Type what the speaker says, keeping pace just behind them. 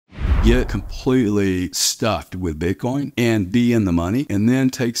get completely stuffed with Bitcoin and be in the money and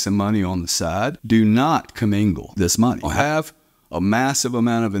then take some money on the side. Do not commingle this money. Have a massive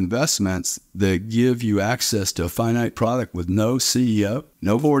amount of investments that give you access to a finite product with no CEO,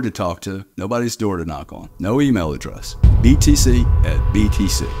 no board to talk to, nobody's door to knock on, no email address. BTC at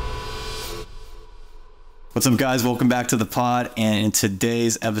BTC. What's up, guys? Welcome back to the pod. And in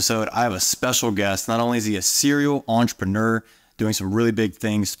today's episode, I have a special guest. Not only is he a serial entrepreneur doing some really big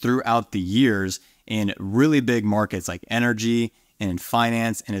things throughout the years in really big markets like energy and in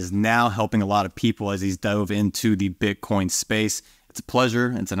finance, and is now helping a lot of people as he's dove into the Bitcoin space. It's a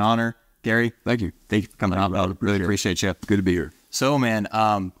pleasure. It's an honor. Gary, Thank you. thank you for coming out. I really appreciate you. Good to be here. So, man,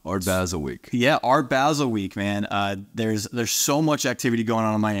 Art Basel Week. yeah, Art Basel Week, man. There's so much activity going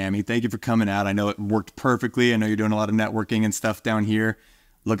on in Miami. Thank you for coming out. I know it worked perfectly. I know you're doing a lot of networking and stuff down here,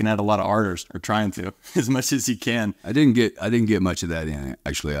 looking at a lot of artists, or trying to, as much as you can. I didn't get much of that in,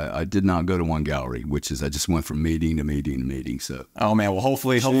 actually. I did not go to one gallery, which is I just went from meeting to meeting to meeting. So, Oh man, well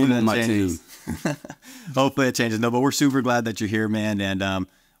hopefully that my changes. Hopefully it changes. No, but we're super glad that you're here, man. And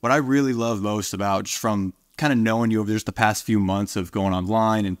what I really love most about, just from kind of knowing you over just the past few months of going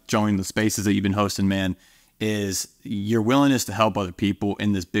online and joining the spaces that you've been hosting, man, is your willingness to help other people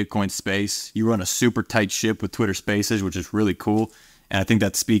in this Bitcoin space. You run a super tight ship with Twitter Spaces, which is really cool. And I think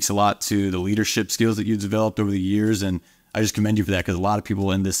that speaks a lot to the leadership skills that you've developed over the years. And I just commend you for that, because a lot of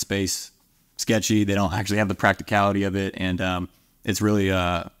people in this space, sketchy, they don't actually have the practicality of it. And it's really,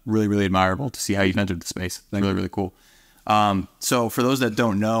 really admirable to see how you've entered the space. Really cool. So for those that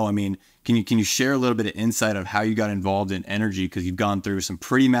don't know, I mean, can you share a little bit of insight of how you got involved in energy? Because you've gone through some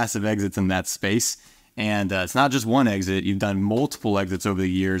pretty massive exits in that space. And it's not just one exit. You've done multiple exits over the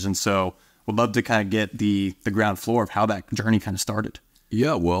years. And so would love to kind of get the ground floor of how that journey kind of started.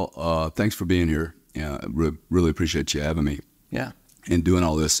 yeah, well, thanks for being here. Yeah, really appreciate you having me Yeah. and doing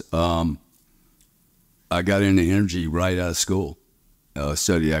all this. I got into energy right out of school,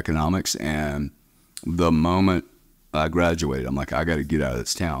 studied economics, and the moment I graduated, I'm like, I got to get out of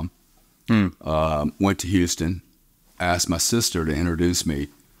this town. Went to Houston, asked my sister to introduce me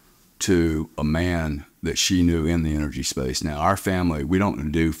to a man that she knew in the energy space. Now, our family, we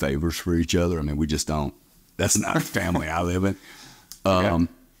don't do favors for each other. I mean, we just don't. That's not the family I live in. Okay.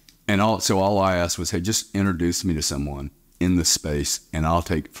 And so all I asked was, hey, just introduce me to someone in the space, and I'll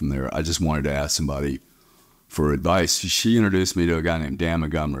take it from there. I just wanted to ask somebody for advice. She introduced me to a guy named Dan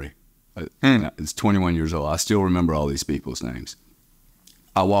Montgomery. He's 21 years old. I still remember all these people's names.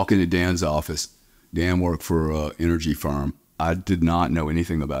 I walk into Dan's office. Dan worked for an energy firm. I did not know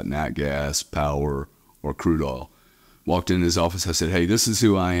anything about nat gas, power, or crude oil. Walked into his office. I said, hey, this is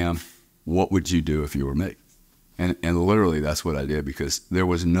who I am. What would you do if you were me? And literally that's what I did, because there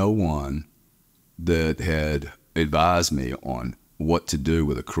was no one that had advised me on what to do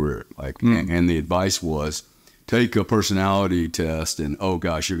with a career. And the advice was, take a personality test and, oh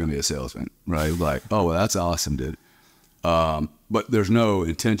gosh, you're going to be a salesman, right? Like, oh, well, that's awesome, dude. But there's no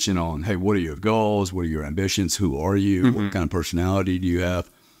intention on, hey, what are your goals? What are your ambitions? Who are you? What kind of personality do you have?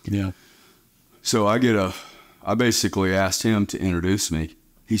 Yeah. So I basically asked him to introduce me.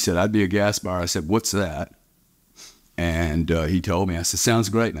 He said, I'd be a gas buyer. I said, what's that? And he told me. I said, sounds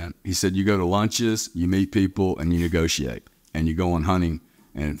great, man. He said, you go to lunches, you meet people, and you negotiate. And you go on hunting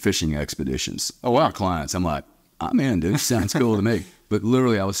and fishing expeditions. Oh, wow. For clients. I'm like, I'm in, dude. Sounds cool to me. But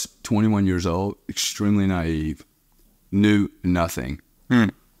literally, I was 21 years old, extremely naive, knew nothing.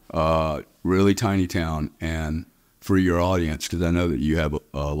 Really tiny town. And for your audience, because I know that you have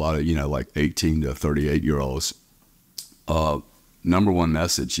a lot of, like 18 to 38-year-olds, number one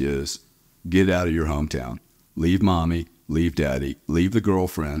message is get out of your hometown. Leave mommy, leave daddy, leave the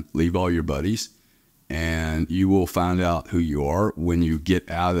girlfriend, leave all your buddies, and you will find out who you are when you get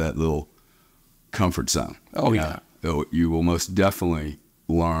out of that little comfort zone. Oh, yeah. You will most definitely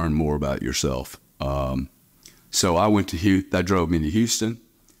learn more about yourself. So I went to Houston. That drove me to Houston,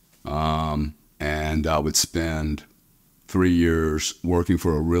 and I would spend 3 years working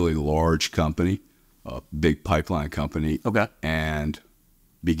for a really large company, a big pipeline company. Okay. And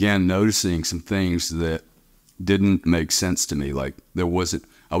began noticing some things that didn't make sense to me. Like I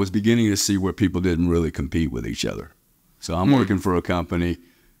was beginning to see where people didn't really compete with each other. So I'm working for a company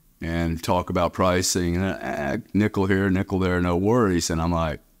and talk about pricing, and nickel here, nickel there, no worries. And I'm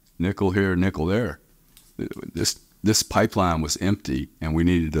like, nickel here, nickel there. This pipeline was empty, and we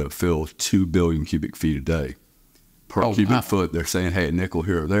needed to fill 2 billion cubic feet a day. Per cubic foot, they're saying, hey, a nickel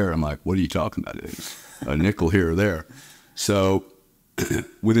here or there. I'm like, what are you talking about, dude? A nickel here or there. So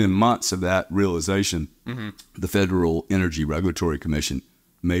within months of that realization, the Federal Energy Regulatory Commission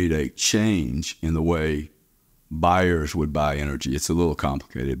made a change in the way buyers would buy energy. It's a little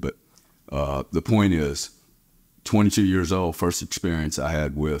complicated, but The point is, 22 years old, first experience I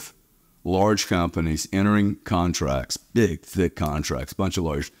had with large companies entering contracts, big, thick contracts, bunch of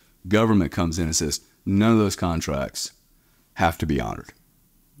lawyers. Government comes in and says, none of those contracts have to be honored.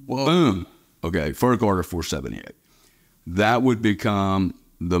 Whoa. Boom. Okay, FERC Order 478. That would become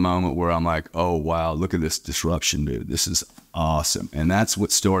the moment where I'm like, oh, wow, look at this disruption, dude. This is awesome. And that's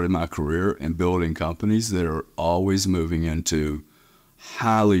what started my career in building companies that are always moving into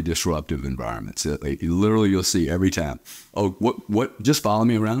highly disruptive environments. Literally, you'll see every time, oh, what, just follow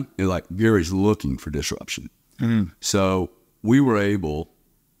me around. You're like, Gary's looking for disruption. So we were able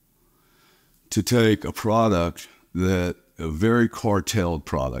to take a product a very carteled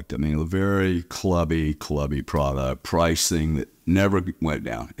product. I mean, a very clubby product, pricing that never went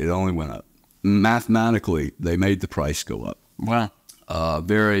down. It only went up. Mathematically, they made the price go up. Wow.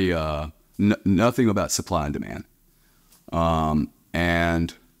 Nothing about supply and demand.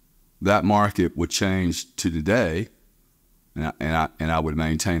 And that market would change to today, and I would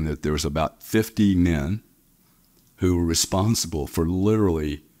maintain that there was about 50 men who were responsible for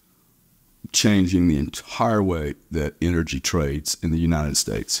literally changing the entire way that energy trades in the United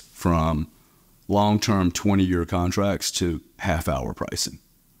States, from long-term 20-year contracts to half-hour pricing,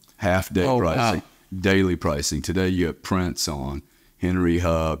 half-day pricing, daily pricing. Today you have prints on Henry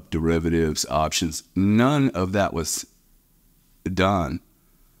Hub, derivatives, options. None of that was done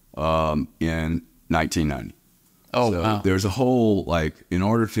in 1990. There's a whole, like, in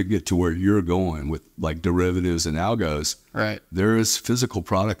order to get to where you're going with like derivatives and algos, right, there is physical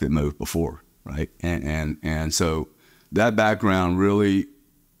product that moved before, right? And so that background really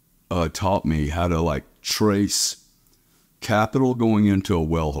taught me how to like trace capital going into a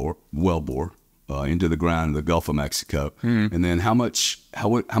wellbore into the ground in the Gulf of Mexico, and then how much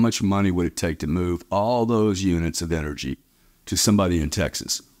money would it take to move all those units of energy to somebody in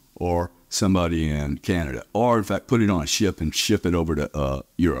Texas or somebody in Canada, or in fact, put it on a ship and ship it over to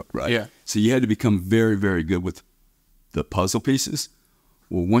Europe, right? Yeah. So you had to become very, very good with the puzzle pieces.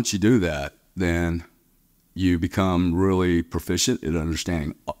 Well, once you do that, then you become really proficient at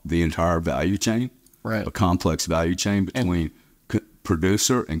understanding the entire value chain, right? A complex value chain between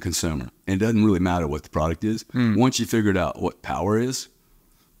producer and consumer. And it doesn't really matter what the product is. Once you figured out what power is,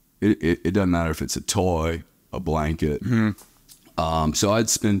 it doesn't matter if it's a toy, a blanket. So I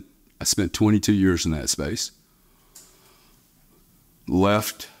spent 22 years in that space.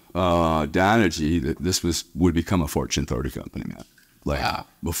 Left Dynegy. This would become a Fortune 30 company, man. Like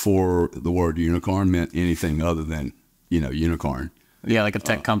before the word unicorn meant anything other than unicorn. Yeah, like a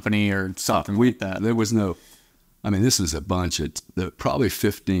tech company or something like that. There was no. I mean, this was a bunch of probably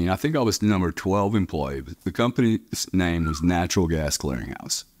 15. I think I was number 12 employee. The company's name was Natural Gas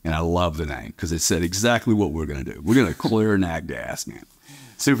Clearinghouse, and I love the name because it said exactly what we're going to do. We're going to clear nat gas, man.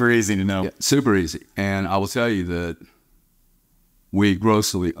 Super easy to know. Yeah, super easy. And I will tell you that we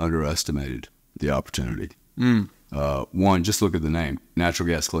grossly underestimated the opportunity. One, just look at the name, Natural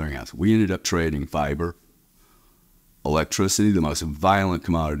Gas Clearinghouse. We ended up trading fiber, electricity, the most violent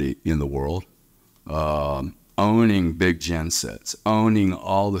commodity in the world, owning big gen sets, owning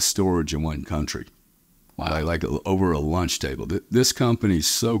all the storage in one country. Wow. Like over a lunch table. This company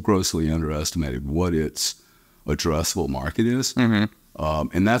so grossly underestimated what its addressable market is. And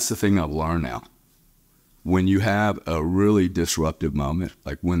that's the thing I've learned now. When you have a really disruptive moment,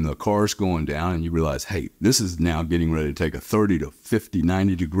 like when the car's going down and you realize, hey, this is now getting ready to take a 30 to 50,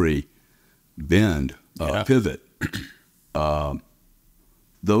 90 degree bend, pivot.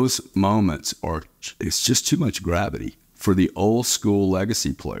 Those moments it's just too much gravity for the old school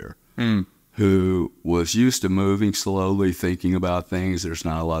legacy player who was used to moving slowly, thinking about things. There's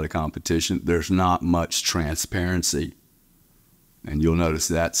not a lot of competition. There's not much transparency. And you'll notice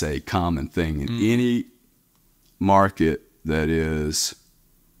that's a common thing in any market that is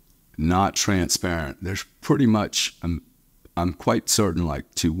not transparent. There's pretty much, I'm quite certain,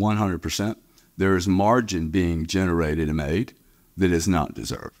 like to 100%, there is margin being generated and made that is not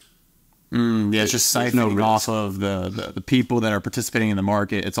deserved. Yeah, it's just siphoning off of the people that are participating in the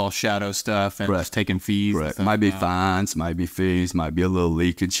market. It's all shadow stuff and just taking fees. Right. Might be fines, might be fees, might be a little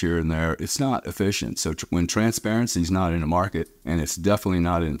leakage here and there. It's not efficient. So when transparency is not in the market, and it's definitely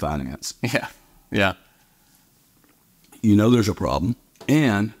not in finance. Yeah. There's a problem.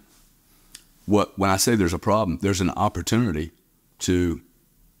 And when I say there's a problem, there's an opportunity to,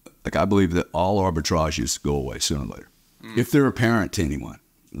 like, I believe that all arbitrages go away sooner or later. If they're apparent to anyone.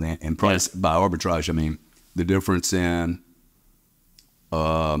 And price by arbitrage, I mean the difference in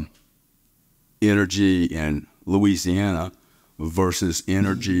energy in Louisiana versus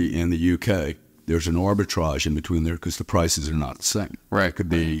energy in the UK. There's an arbitrage in between there because the prices are not the same. Right. It could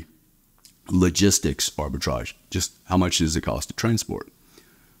be logistics arbitrage, just how much does it cost to transport?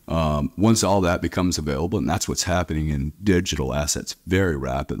 Once all that becomes available, and that's what's happening in digital assets very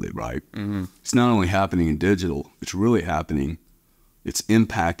rapidly, right? It's not only happening in digital, it's really happening, it's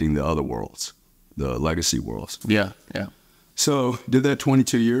impacting the other worlds, the legacy worlds. Yeah, yeah. So did that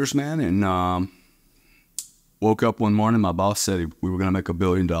 22 years, man, and woke up one morning, my boss said we were going to make $1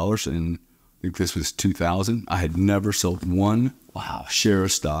 billion, and I think this was 2000. I had never sold one share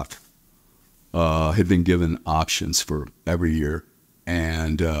of stock. Had been given options for every year,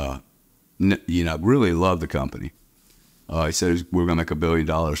 and really loved the company. He said we're going to make $1 billion.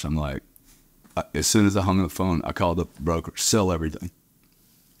 I'm like, as soon as I hung up the phone, I called the broker, sell everything,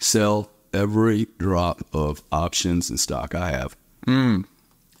 sell every drop of options and stock I have. And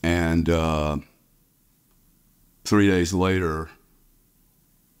 3 days later,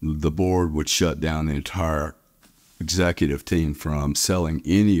 the board would shut down the entire executive team from selling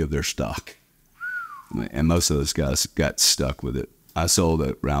any of their stock. And most of those guys got stuck with it. I sold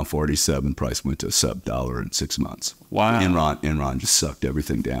at around 47. Price went to a sub-dollar in 6 months. Wow. Enron just sucked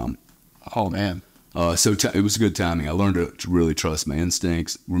everything down. Oh, man. So it was good timing. I learned to really trust my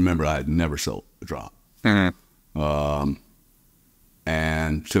instincts. Remember, I had never sold a drop.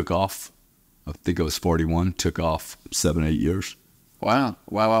 And took off. I think I was 41. Took off 7, 8 years.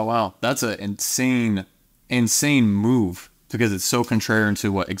 Wow. That's an insane move, because it's so contrary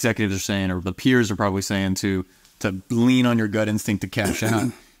to what executives are saying, or the peers are probably saying, to lean on your gut instinct to cash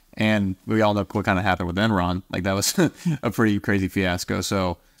out. And we all know what kind of happened with Enron. Like, that was a pretty crazy fiasco.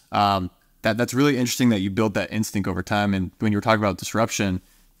 So that's really interesting that you built that instinct over time. And when you were talking about disruption,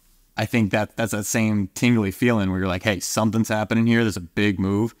 I think that's that same tingly feeling where you're like, hey, something's happening here. There's a big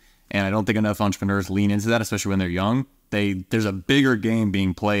move. And I don't think enough entrepreneurs lean into that, especially when they're young. There's a bigger game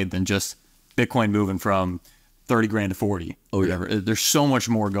being played than just Bitcoin moving from 30 grand to 40 or whatever. There's so much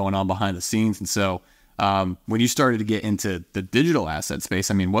more going on behind the scenes. And so when you started to get into the digital asset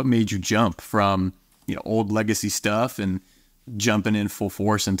space, I mean, what made you jump from, old legacy stuff and jumping in full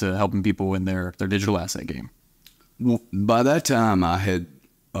force into helping people in their digital asset game? Well, by that time I had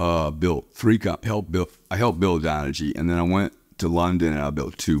built I helped build Dynegy, and then I went to London and I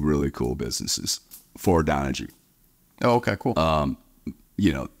built 2 really cool businesses for Dynegy. Oh, okay, cool. $6,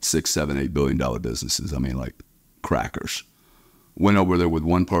 $7, $8 billion businesses. I mean, like crackers. Went over there with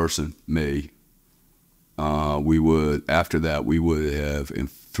one person, me. After that, we would have in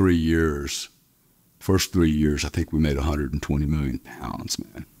 3 years, first 3 years, I think we made 120 million pounds,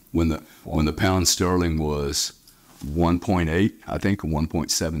 man. When the pound sterling was 1.8, I think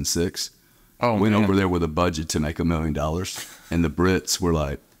 1.76. Went over there with a budget to make $1 million, and the Brits were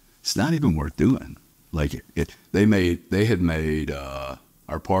like, "It's not even worth doing." Like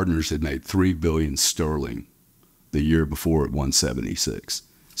our partners had made 3 billion sterling the year before at 176.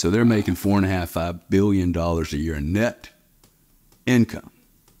 So they're making $4.5 billion a year in net income,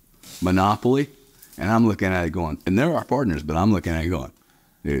 monopoly. And I'm looking at it going, and they're our partners, but I'm looking at it going,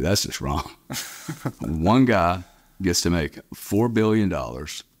 dude, that's just wrong. One guy gets to make $4 billion.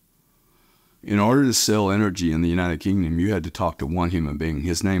 In order to sell energy in the United Kingdom, you had to talk to one human being.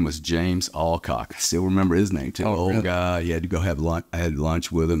 His name was James Alcock. I still remember his name too. Old guy. You had to go have lunch. I had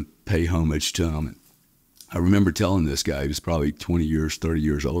lunch with him, pay homage to him. And I remember telling this guy, he was probably 20 years, 30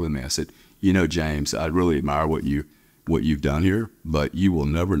 years older than me. I said, James, I really admire what you've done here, but you will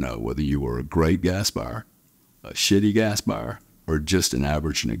never know whether you were a great gas buyer, a shitty gas buyer, or just an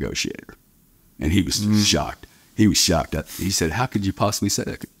average negotiator. And he was shocked. He was shocked. He said, how could you possibly say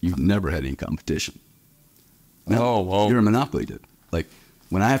that? You've never had any competition. No, you're a monopoly, dude. Like,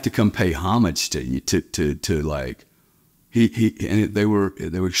 when I have to come pay homage to you, to like, they were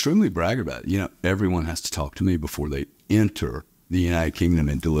extremely bragger about it. Everyone has to talk to me before they enter the United Kingdom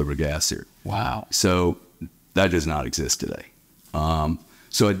and deliver gas here. Wow. So that does not exist today.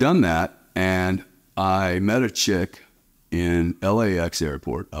 So I'd done that, and I met a chick in LAX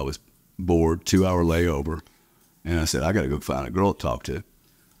airport. I was bored, 2-hour layover. And I said, I got to go find a girl to talk to.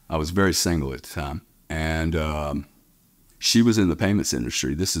 I was very single at the time. And she was in the payments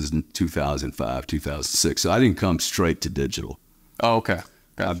industry. This is in 2005, 2006. So I didn't come straight to digital. Oh, okay.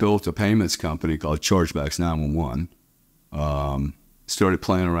 Gotcha. I built a payments company called Chargebacks 911. Started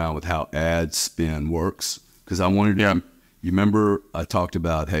playing around with how ad spend works. Because I wanted to, you remember I talked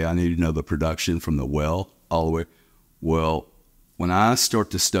about, hey, I need to know the production from the well all the way. Well, when I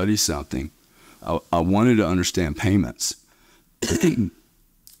start to study something, I wanted to understand payments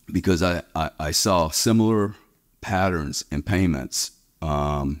because I saw similar patterns in payments.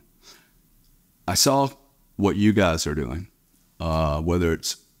 I saw what you guys are doing, whether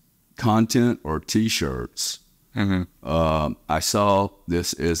it's content or T-shirts. I saw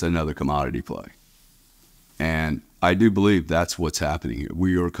this as another commodity play. And I do believe that's what's happening here.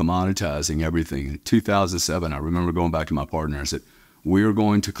 We are commoditizing everything. In 2007, I remember going back to my partner and said, we are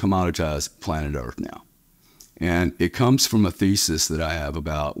going to commoditize planet Earth now. And it comes from a thesis that I have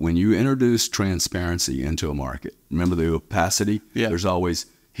about when you introduce transparency into a market, remember the opacity? Yeah. There's always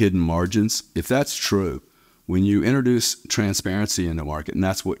hidden margins. If that's true, when you introduce transparency in the market, and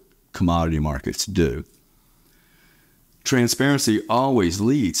that's what commodity markets do, transparency always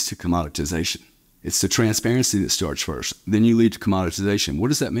leads to commoditization. It's the transparency that starts first. Then you lead to commoditization. What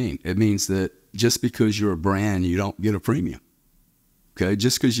does that mean? It means that just because you're a brand, you don't get a premium. Okay?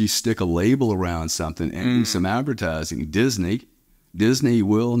 Just because you stick a label around something and do some advertising, Disney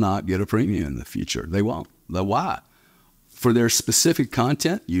will not get a premium in the future. They won't. Why? For their specific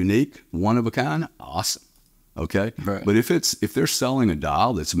content, unique, one of a kind, awesome. Okay? Right. But if they're selling a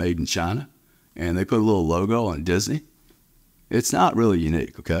doll that's made in China and they put a little logo on Disney, it's not really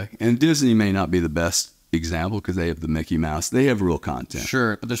unique, okay? And Disney may not be the best example because they have the Mickey Mouse. They have real content.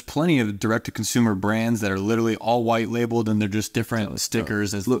 Sure, but there's plenty of direct-to-consumer brands that are literally all white labeled and they're just different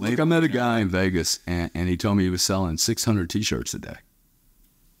stickers. As Look, I met a guy in Vegas and he told me he was selling 600 T-shirts a day.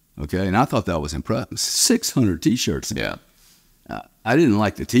 Okay, and I thought that was impressive. 600 T-shirts a day. Yeah. I didn't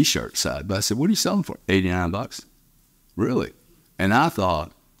like the T-shirt side, but I said, what are you selling for? $89. Really? And I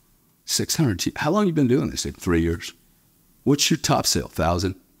thought, 600 how long have you been doing this? 3 years. What's your top sale?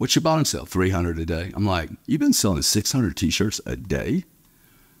 1,000. What's your bottom sale? 300 a day. I'm like, you've been selling 600 T-shirts a day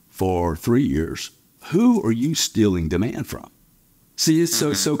for 3 years. Who are you stealing demand from? See, it's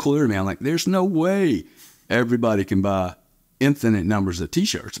so clear to me. I'm like, there's no way everybody can buy infinite numbers of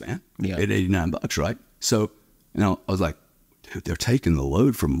T-shirts, man. Yeah. At $89, right? So, I was like, dude, they're taking the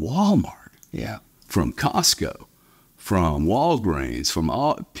load from Walmart. Yeah. From Costco. From Walgreens, from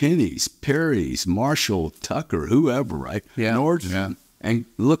all Penny's, Perry's, Marshall, Tucker, whoever, right? Yeah. Nordstrom. Yeah. And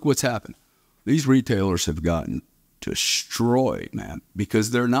look what's happened. These retailers have gotten destroyed, man, because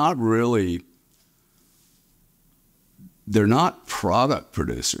they're not product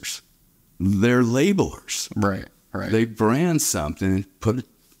producers. They're labelers. Right, right. They brand something and put it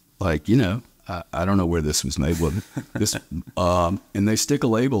like, I don't know where this was made with this, and they stick a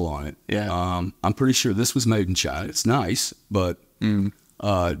label on it. Yeah. I'm pretty sure this was made in China. It's nice, but do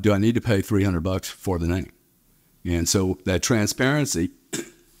I need to pay $300 for the name? And so that transparency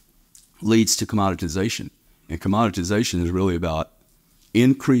leads to commoditization, and commoditization is really about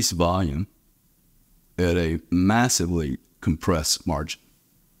increased volume at a massively compressed margin,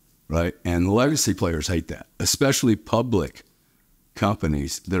 right? And legacy players hate that, especially public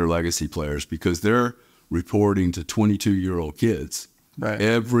companies that are legacy players, because they're reporting to 22-year-old kids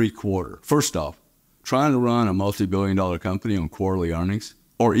every quarter. First off, trying to run a multi-billion-dollar company on quarterly earnings,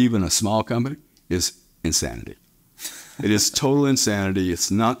 or even a small company, is insanity. It is total insanity.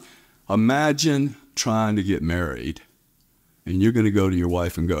 It's not. Imagine trying to get married, and you're going to go to your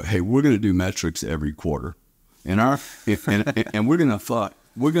wife and go, "Hey, we're going to do metrics every quarter, and we're going to fuck.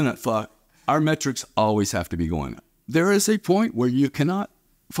 We're going to fuck. Our metrics always have to be going up." There is a point where you cannot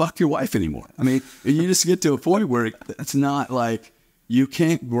fuck your wife anymore. I mean, you just get to a point where it's not like you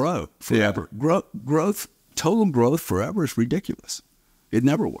can't grow forever. Yeah. Total growth forever is ridiculous. It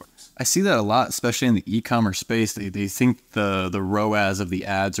never works. I see that a lot, especially in the e-commerce space. They think the ROAS of the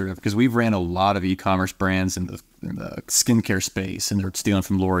ads are, because we've ran a lot of e-commerce brands in the skincare space, and they're stealing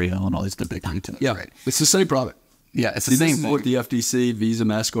from L'Oreal and all these big retailers. Yeah, right. It's the same product. Yeah, it's the same thing. What the FTC, Visa,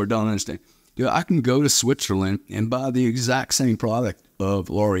 MasterCard don't understand. Dude, I can go to Switzerland and buy the exact same product of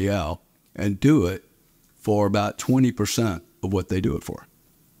L'Oreal and do it for about 20% of what they do it for.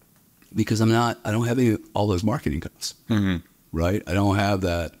 Because I don't have all those marketing costs, right? I don't have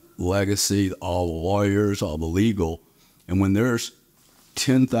that legacy, all the lawyers, all the legal. And when there's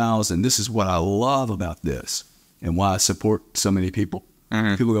 10,000, this is what I love about this and why I support so many people.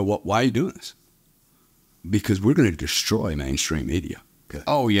 People go, why are you doing this? Because we're going to destroy mainstream media. Okay.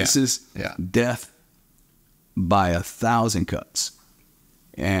 Oh, yeah. This is death by 1,000 cuts.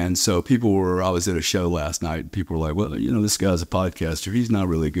 And so I was at a show last night, people were like, well, this guy's a podcaster. He's not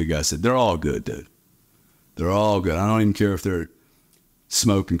really a good guy. I said, they're all good, dude. They're all good. I don't even care if they're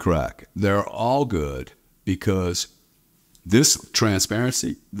smoking crack. They're all good because this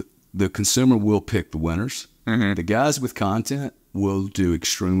transparency, the consumer will pick the winners. The guys with content will do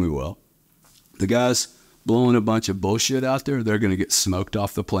extremely well. The guys blowing a bunch of bullshit out there, they're going to get smoked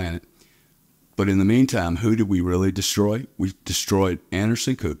off the planet. But in the meantime, who did we really destroy? We destroyed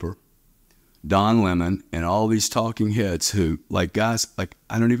Anderson Cooper, Don Lemon, and all these talking heads who, guys,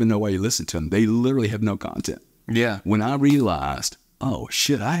 I don't even know why you listen to them. They literally have no content. Yeah. When I realized, oh,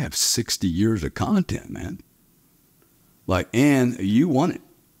 shit, I have 60 years of content, man. Like, and you want it.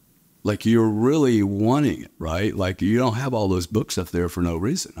 Like, you're really wanting it, right? Like, you don't have all those books up there for no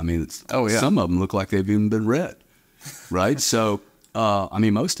reason. I mean, some of them look like they've even been read, right? So, I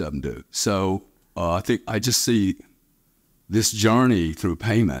mean, most of them do. So, I think I just see this journey through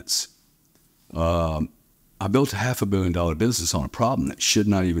payments. I built a $500 million business on a problem that should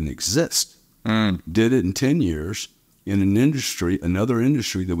not even exist. Did it in 10 years in another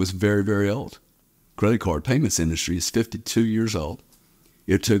industry that was very, very old. Credit card payments industry is 52 years old.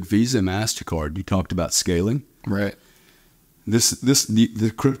 It took Visa and MasterCard. You talked about scaling. Right.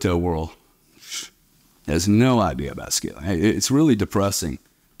 The crypto world has no idea about scaling. It's really depressing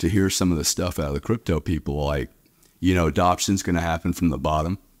to hear some of the stuff out of the crypto people, like, adoption's going to happen from the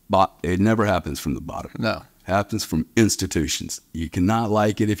bottom. But it never happens from the bottom. No. It happens from institutions. You cannot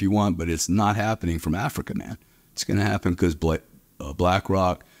like it if you want, but it's not happening from Africa, man. It's going to happen because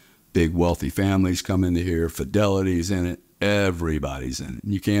BlackRock, big wealthy families come into here, Fidelity's in it, everybody's in it.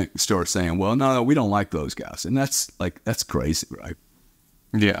 And you can't start saying, well, no, we don't like those guys. And that's crazy, right?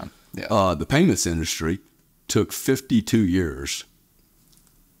 Yeah. The payments industry took 52 years.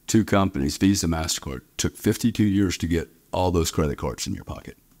 Two companies, Visa, MasterCard, took 52 years to get all those credit cards in your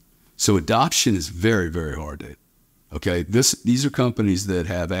pocket. So adoption is very, very hard. Okay, these are companies that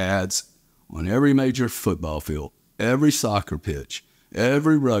have ads on every major football field, every soccer pitch,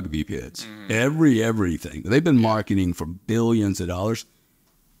 every rugby pitch, everything. They've been marketing for billions of dollars,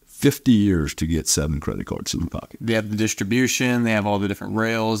 50 years to get 7 credit cards in your pocket. They have the distribution, they have all the different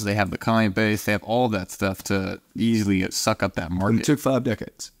rails, they have the client base, they have all that stuff to easily suck up that market. And it took 5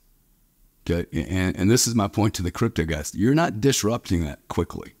 decades. Okay, and this is my point to the crypto guys. You're not disrupting that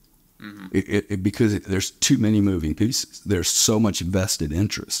quickly. Because there's too many moving pieces. There's so much vested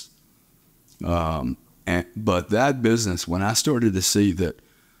interest. But that business, when I started to see that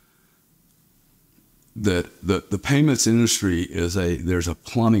the payments industry there's a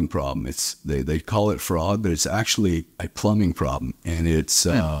plumbing problem. They call it fraud, but it's actually a plumbing problem. And it's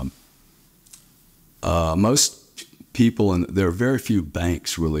most people, and there are very few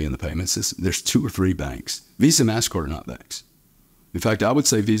banks really in the payments system. There's 2 or 3 banks. Visa and MasterCard are not banks. In fact, I would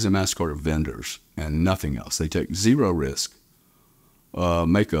say Visa and MasterCard are vendors and nothing else. They take zero risk,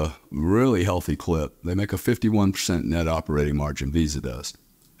 make a really healthy clip. They make a 51% net operating margin, Visa does.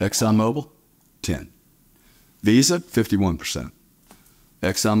 ExxonMobil, 10. Visa, 51%.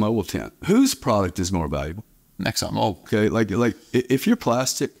 ExxonMobil, 10. Whose product is more valuable? ExxonMobil. Okay, like if your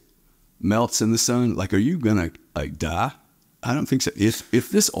plastic melts in the sun, like, are you gonna die? I don't think so.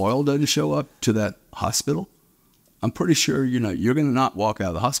 If this oil doesn't show up to that hospital, I'm pretty sure you're going to not walk out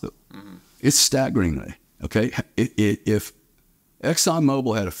of the hospital. It's staggering, okay? If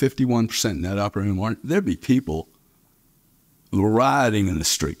ExxonMobil had a 51% net operating margin, there'd be people rioting in the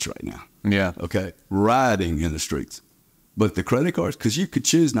streets right now. Yeah. Okay, rioting in the streets. But the credit cards, because you could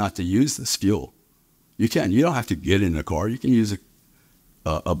choose not to use this fuel. You can. You don't have to get in a car. You can use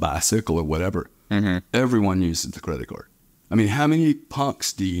a bicycle or whatever. Everyone uses the credit card. I mean, how many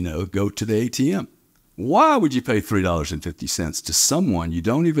punks do you know go to the ATM? Why would you pay $3.50 to someone you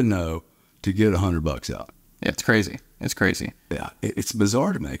don't even know to get $100 out? Yeah, it's crazy. It's crazy. Yeah, it's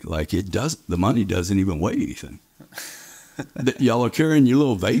bizarre to me. Like, the money doesn't even weigh anything. Y'all are carrying your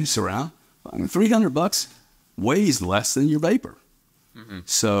little vapes around. I mean, $300 weighs less than your vapor.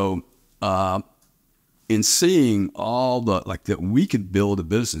 So, in seeing all that we could build a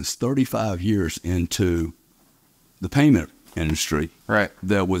business 35 years into the payment industry, right,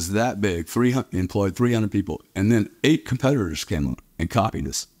 that was that big, employed 300 people, and then 8 competitors came on and copied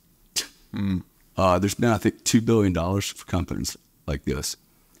us. There's been, I think, $2 billion for companies like this.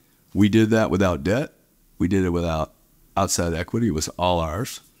 We did that without debt. We did it without outside equity. It was all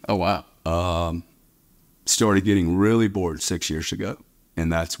ours. Oh, wow. Started getting really bored 6 years ago,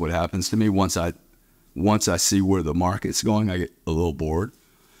 and that's what happens to me. Once I see where the market's going, I get a little bored,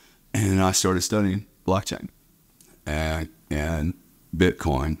 and I started studying blockchain and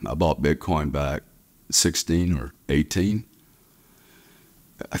Bitcoin. I bought Bitcoin back 16 or 18.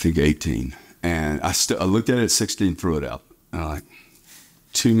 I think 18. And I looked at it at 16, threw it out. And I'm like,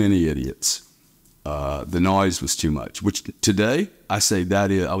 too many idiots. The noise was too much, which today I say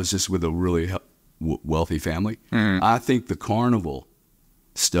I was just with a really wealthy family. I think the carnival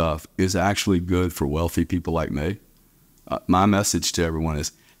stuff is actually good for wealthy people like me. My message to everyone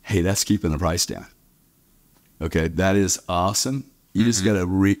is, hey, that's keeping the price down. Okay, that is awesome. You just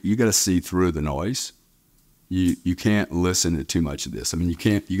gotta see through the noise. You can't listen to too much of this. I mean,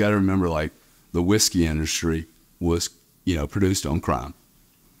 you gotta remember, like, the whiskey industry was, produced on crime.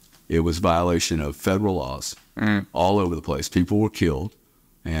 It was violation of federal laws all over the place. People were killed.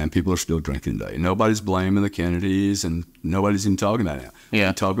 And people are still drinking today. Nobody's blaming the Kennedys, and nobody's even talking about it. Yeah.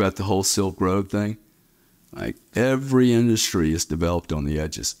 You talk about the whole Silk Road thing. Like, every industry is developed on the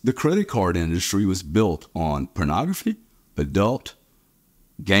edges. The credit card industry was built on pornography, adult,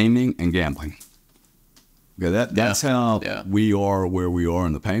 gaming, and gambling. Okay, that's how we are where we are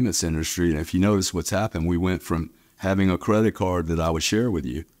in the payments industry. And if you notice what's happened, we went from having a credit card that I would share with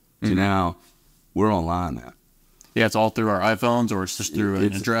you to now we're online now. Yeah, it's all through our iPhones, or it's just through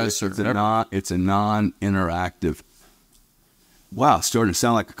an address, it's a non-interactive. Wow, it's starting to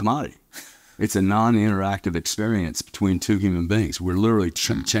sound like a commodity. It's a non-interactive experience between two human beings. We're literally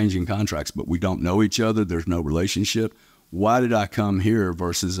changing contracts, but we don't know each other. There's no relationship. Why did I come here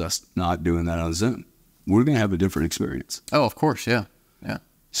versus us not doing that on Zoom? We're going to have a different experience. Oh, of course, yeah.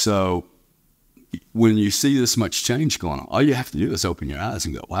 So when you see this much change going on, all you have to do is open your eyes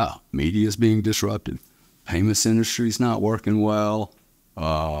and go, wow, media is being disrupted. Payments industry is not working well.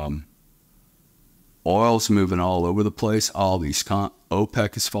 Oil's moving all over the place. All these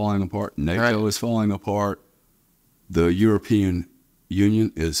OPEC is falling apart. NATO is falling apart. The European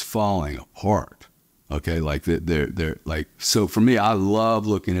Union is falling apart. Okay, like they're like, so for me, I love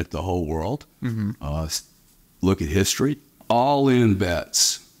looking at the whole world. Look at history. All in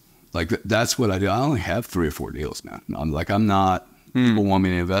bets. Like that's what I do. I only have 3 or 4 deals, man. I'm not. People want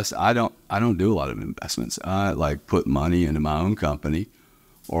me to invest. I don't do a lot of investments. I like put money into my own company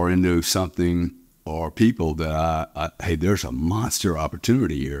or into something or people that hey, there's a monster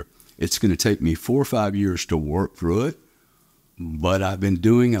opportunity here. It's going to take me 4 or 5 years to work through it, but I've been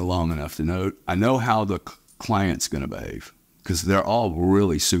doing it long enough to know, I know how the client's going to behave because they're all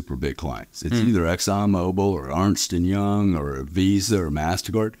really super big clients. It's either ExxonMobil or Ernst & Young or Visa or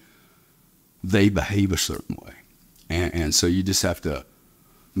MasterCard. They behave a certain way. And so you just have to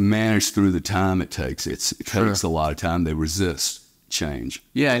manage through the time it takes. It takes a lot of time. They resist change.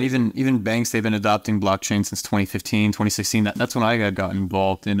 Yeah, and even banks, they've been adopting blockchain since 2015, 2016. That's when I got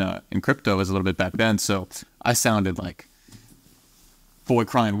involved in crypto as a little bit back then. So I sounded like boy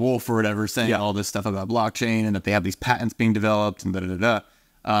crying wolf or whatever, saying all this stuff about blockchain and that they have these patents being developed and da-da-da-da.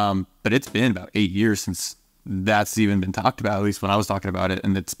 But it's been about 8 years since that's even been talked about, at least when I was talking about it,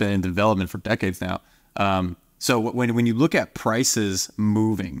 and it's been in development for decades now. So when you look at prices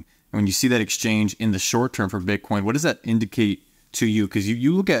moving, when you see that exchange in the short term for Bitcoin, what does that indicate to you? Because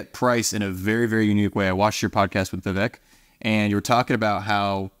you look at price in a very, very unique way. I watched your podcast with Vivek, and you were talking about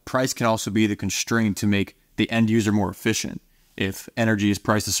how price can also be the constraint to make the end user more efficient. If energy is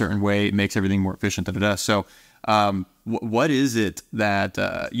priced a certain way, it makes everything more efficient. So what is it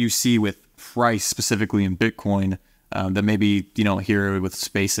that you see with price specifically in Bitcoin that maybe you don't hear with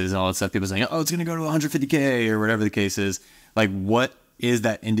spaces and all that stuff? People saying, oh, it's going to go to 150K or whatever the case is. Like, what is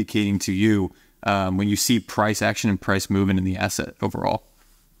that indicating to you when you see price action and price movement in the asset overall?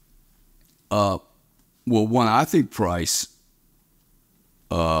 Well, one, I think price,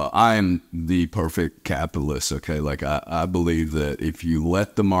 I am the perfect capitalist, okay? Like, I believe that if you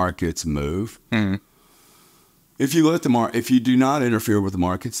let the markets move, if you do not interfere with the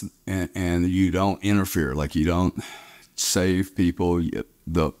markets and you don't interfere, like you don't save people,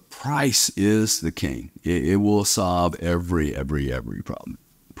 the price is the king. It will solve every problem.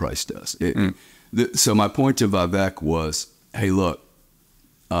 Price does. So my point to Vivek was, hey, look,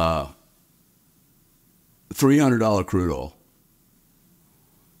 $300 crude oil,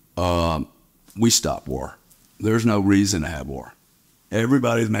 we stop war. There's no reason to have war.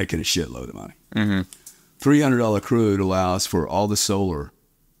 Everybody's making a shitload of money. $300 crude allows for all the solar,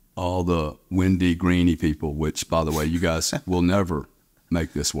 all the windy, greeny people, which, by the way, you guys will never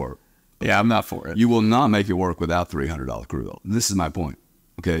make this work. Yeah, I'm not for it. You will not make it work without $300 crude oil. This is my point.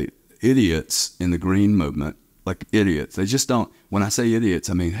 Okay, idiots in the green movement, like idiots, they just don't. When I say idiots,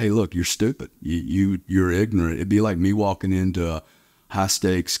 I mean, hey, look, you're stupid. You're ignorant. It'd be like me walking into a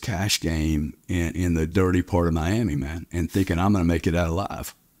high-stakes cash game in the dirty part of Miami, man, and thinking I'm going to make it out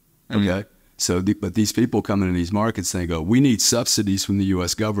alive. Okay? So, but these people come into these markets and they go, we need subsidies from the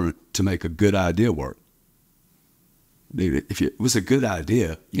U.S. government to make a good idea work. Dude, if it was a good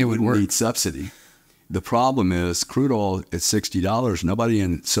idea, you wouldn't need subsidy. The problem is crude oil at $60, nobody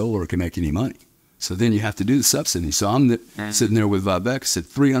in solar can make any money. So then you have to do the subsidy. So I'm sitting there with Vivek, said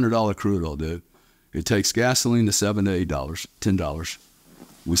 $300 crude oil, dude. It takes gasoline to $7 to $8, $10.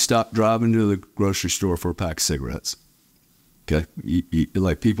 We stop driving to the grocery store for a pack of cigarettes. Okay,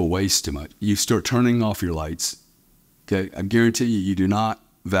 like people waste too much. You start turning off your lights. Okay, I guarantee you do not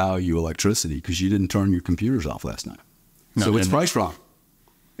value electricity because you didn't turn your computers off last night. No, so it's priced wrong.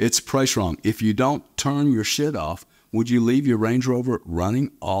 It's priced wrong. If you don't turn your shit off, would you leave your Range Rover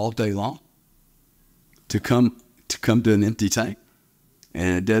running all day long to come to an empty tank?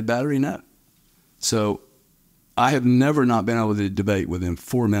 And a dead battery, no. So I have never not been able to debate within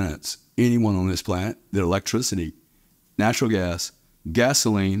 4 minutes anyone on this planet that electricity, natural gas,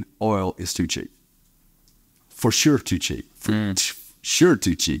 gasoline, oil is too cheap. For sure too cheap. For sure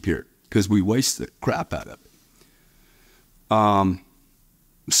too cheap here because we waste the crap out of it.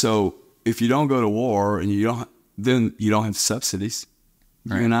 So if you don't go to war and then you don't have subsidies.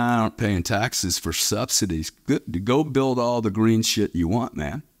 Right. You and I aren't paying taxes for subsidies. Good, go build all the green shit you want,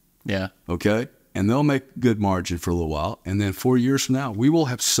 man. Yeah. Okay? And they'll make good margin for a little while. And then 4 years from now, we will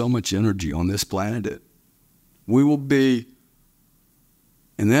have so much energy on this planet that we will be,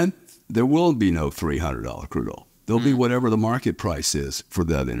 and then there will be no $300 crude oil. There'll be whatever the market price is for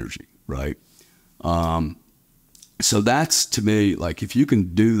that energy, right? So that's, to me, like if you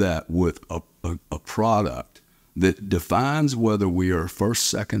can do that with a product that defines whether we are a first,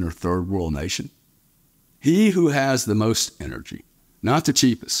 second, or third world nation, he who has the most energy, not the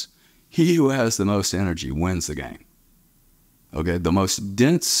cheapest, he who has the most energy wins the game. Okay, the most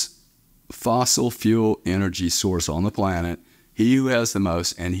dense fossil fuel energy source on the planet, he who has the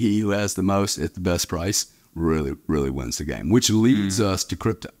most, and he who has the most at the best price really, really wins the game, which leads us to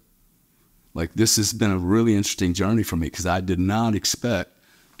crypto. Like, this has been a really interesting journey for me because I did not expect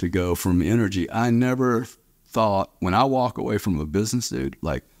to go from energy. I never thought, when I walk away from a business, dude,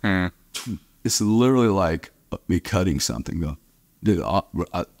 like, it's literally like me cutting something, though. Dude,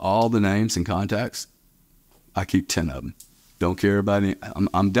 all the names and contacts, I keep 10 of them. Don't care about any.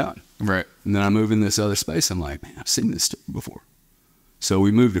 I'm done. Right. And then I move in this other space. I'm like, man, I've seen this before. So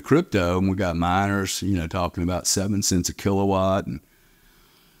we moved to crypto, and we got miners, talking about 7 cents a kilowatt, and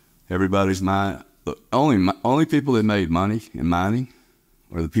everybody's mining. Only people that made money in mining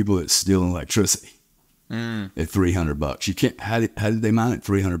are the people that steal electricity at $300. You can't. How did they mine at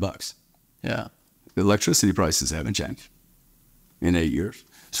 $300? Yeah. The electricity prices haven't changed in 8 years.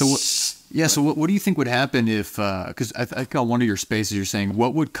 So what do you think would happen if, because I think on one of your spaces you're saying,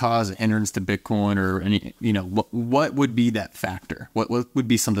 what would cause entrance to Bitcoin, or any, what would be that factor? What would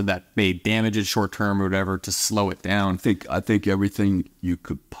be something that may damage it short term or whatever to slow it down? I think everything you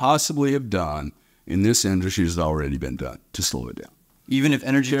could possibly have done in this industry has already been done to slow it down. Even if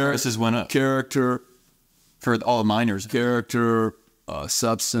energy prices went up? Character. For all the miners. Character,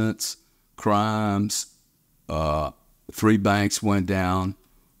 substance, crimes, 3 banks went down.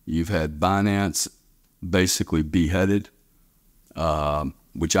 You've had Binance basically beheaded,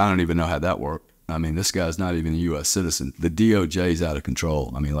 which I don't even know how that worked. I mean, this guy's not even a U.S. citizen. The DOJ's out of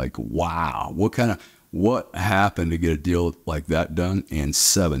control. I mean, like, wow. What happened to get a deal like that done in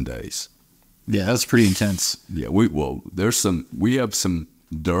 7 days? Yeah, that's pretty intense. Yeah, we have some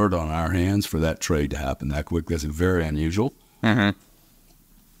dirt on our hands for that trade to happen that quick. That's very unusual. Mm-hmm.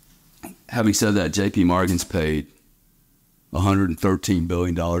 Having said that, J.P. Morgan's paid $113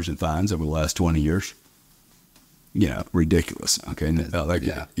 billion in fines over the last 20 years. Ridiculous. Okay.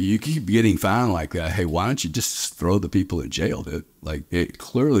 You keep getting fined like that. Hey, why don't you just throw the people in jail, dude? Like,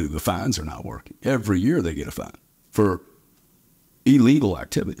 clearly the fines are not working. Every year they get a fine for illegal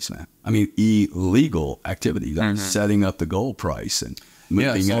activities, man. I mean, illegal activities, like setting up the gold price and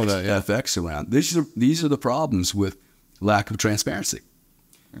moving FX around. These are the problems with lack of transparency.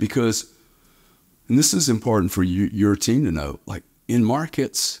 Because, and this is important for your team to know, like, in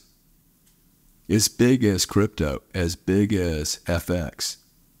markets as big as crypto, as big as FX,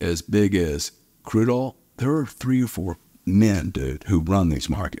 as big as crude oil, there are 3 or 4 men, dude, who run these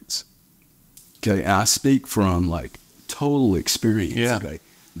markets. Okay, and I speak from, like, total experience. Yeah. Okay?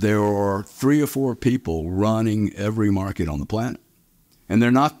 There are 3 or 4 people running every market on the planet. And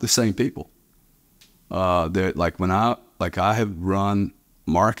they're not the same people. They're like, I have run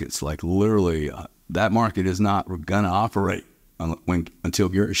markets, like, literally, that market is not going to operate until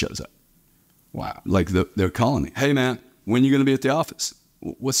Gary shows up. Wow. Like, they're calling me, hey, man, when are you going to be at the office?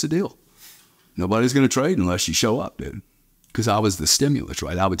 What's the deal? Nobody's going to trade unless you show up, dude. Because I was the stimulus,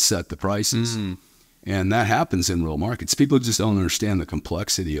 right? I would set the prices. Mm-hmm. And that happens in real markets. People just don't understand the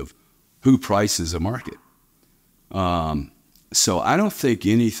complexity of who prices a market. So I don't think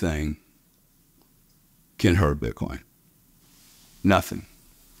anything can hurt Bitcoin. Nothing.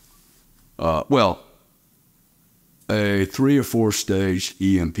 A 3 or 4 stage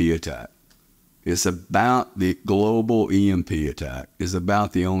EMP attack is about the global EMP attack is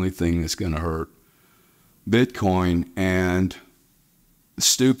about the only thing that's going to hurt Bitcoin. And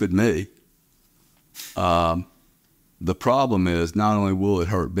stupid me. The problem is not only will it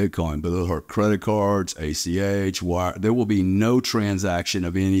hurt Bitcoin, but it'll hurt credit cards, ACH, wire. There will be no transaction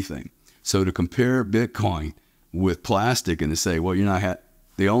of anything. So to compare Bitcoin with plastic and to say, well,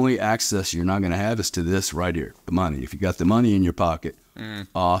 the only access you're not going to have is to this right here, the money. If you got the money in your pocket,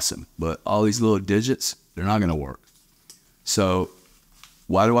 Awesome. But all these little digits, they're not going to work. So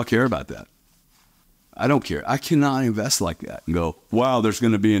why do I care about that? I don't care. I cannot invest like that and go, wow, there's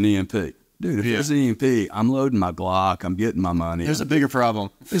going to be an EMP. Dude, if there's an EMP, I'm loading my Glock. I'm getting my money. There's a bigger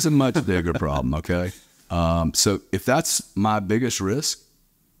problem. There's a much bigger problem, okay? So if that's my biggest risk,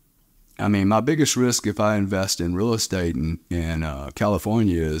 I mean, my biggest risk if I invest in real estate in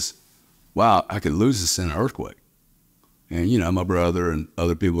California is, wow, I could lose this in an earthquake. And, you know, my brother and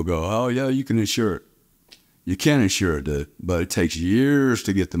other people go, oh, yeah, you can insure it. You can insure it, dude, but it takes years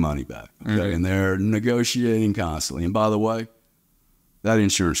to get the money back. Okay? And they're negotiating constantly. And by the way, that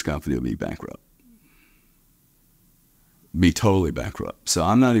insurance company will be bankrupt. Be totally bankrupt. So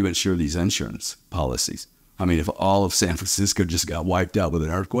I'm not even sure these insurance policies. I mean, if all of San Francisco just got wiped out with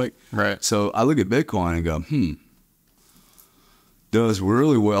an earthquake. Right. So I look at Bitcoin and go, does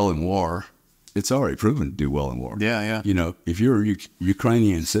really well in war. It's already proven to do well in war. Yeah, yeah. You know, if you're a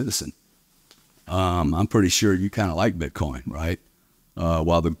Ukrainian citizen, I'm pretty sure you kind of like Bitcoin, right?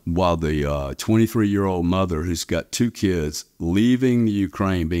 While the 23-year-old mother who's got 2 kids leaving the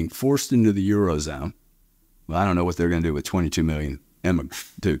Ukraine, being forced into the Eurozone. Well, I don't know what they're going to do with 22 million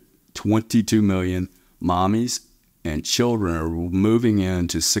immigrants. 22 million mommies and children are moving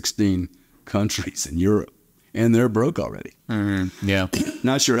into 16 countries in Europe, and they're broke already. Yeah.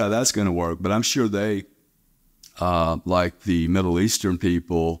 Not sure how that's going to work, but I'm sure they, like the Middle Eastern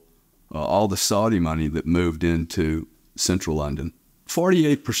people, all the Saudi money that moved into central London,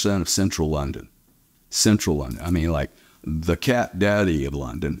 48% of central London, I mean, like the cat daddy of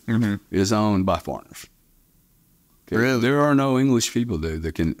London is owned by foreigners. Okay? Really? There are no English people there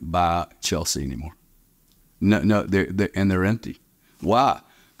that can buy Chelsea anymore. No, they're empty. Why?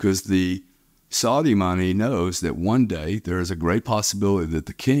 Because the Saudi money knows that one day there is a great possibility that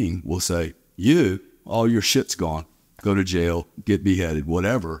the king will say, all your shit's gone, go to jail, get beheaded,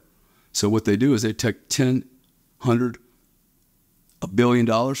 whatever. So what they do is they take 10, 100, $1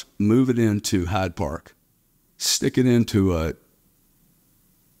 billion, move it into Hyde Park, stick it into a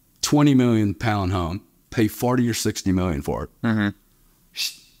 20 million pound home, pay 40 or 60 million for it,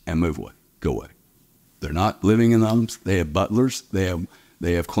 and move away, go away. They're not living in the homes. They have butlers. They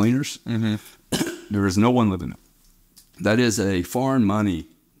have cleaners. There is no one living there. That is a foreign money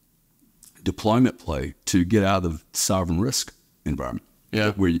deployment play to get out of the sovereign risk environment.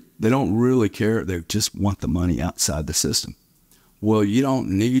 Yeah. Where they don't really care. They just want the money outside the system. Well, you don't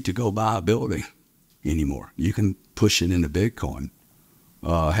need to go buy a building anymore. You can push it into Bitcoin.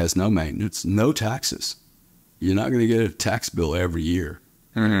 Has no maintenance, no taxes. You're not going to get a tax bill every year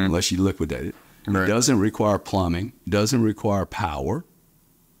unless you liquidate it. Right. It doesn't require plumbing. Doesn't require power.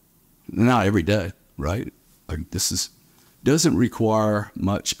 Not every day, right? Like doesn't require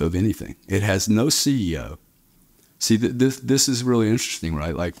much of anything. It has no CEO. See, this is really interesting,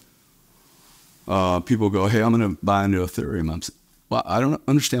 right? Like people go, hey, I'm going to buy into Ethereum. Well, I don't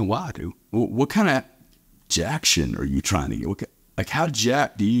understand why I do. What kind of jackson are you trying to get? Like how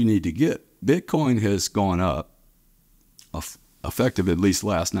jacked do you need to get? Bitcoin has gone up, effective at least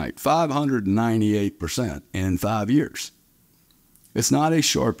last night, 598% in 5 years. It's not a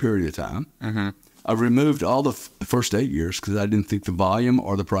short period of time. I've removed all the first 8 years because I didn't think the volume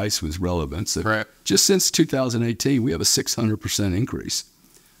or the price was relevant. So right. Just since 2018, we have a 600% increase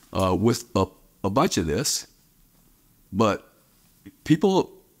with a bunch of this. But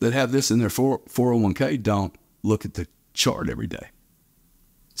people that have this in their 401k don't look at the chart every day.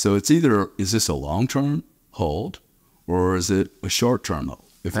 So it's either, is this a long-term hold or is it a short-term hold?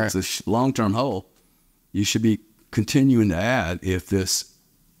 If right. It's a long-term hold, you should be continuing to add if this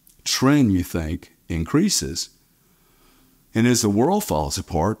trend you think increases. And as the world falls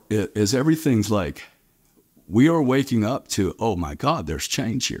apart, as everything's like, we are waking up to, oh my God, there's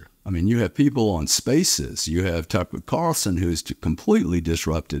change here. I mean, you have people on Spaces. You have Tucker Carlson, who's completely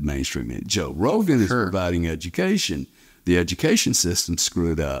disrupted mainstream media. Joe Rogan is providing education. The education system's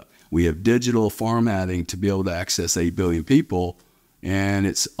screwed up. We have digital formatting to be able to access 8 billion people, and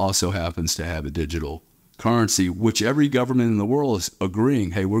it also happens to have a digital currency, which every government in the world is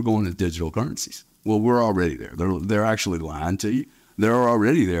agreeing, hey, we're going to digital currencies. Well, we're already there. They're actually lying to you. They're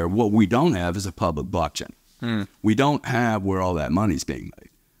already there. What we don't have is a public blockchain. We don't have where all that money's being made.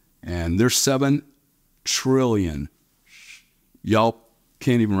 And there's 7 trillion. Y'all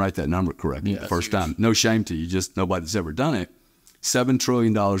can't even write that number correctly the first time. No shame to you, just nobody's ever done it. $7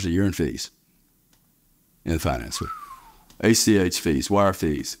 trillion a year in fees in the finance world. ACH fees, wire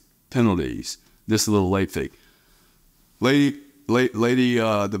fees, penalties, this little late fee. Lady,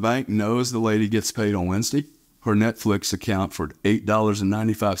 the bank knows the lady gets paid on Wednesday. Her Netflix account for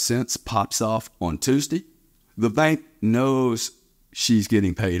 $8.95 pops off on Tuesday. The bank knows she's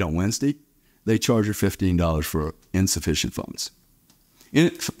getting paid on Wednesday, they charge her $15 for insufficient funds.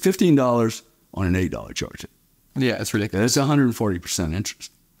 $15 on an $8 charge. Yeah, it's ridiculous. That's 140%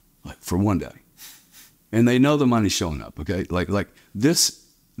 interest, like, for one day. And they know the money's showing up, okay? Like this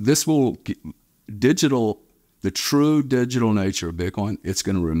will the true digital nature of Bitcoin, it's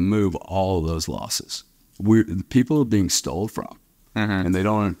going to remove all of those losses. People are being stolen from. And they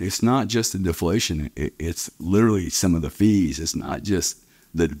don't, it's not just the deflation, it's literally some of the fees. It's not just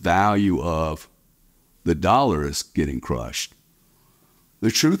the value of the dollar is getting crushed. The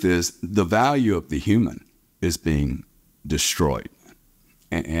truth is the value of the human is being destroyed.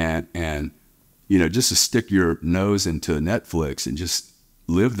 And you know, just to stick your nose into Netflix and just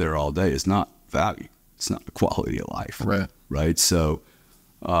live there all day is not value. It's not the quality of life. Right. So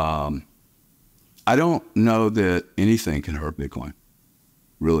I don't know that anything can hurt Bitcoin.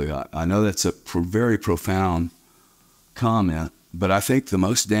 Really, I know that's a very profound comment, but I think the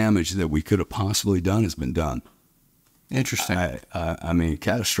most damage that we could have possibly done has been done. Interesting. I mean,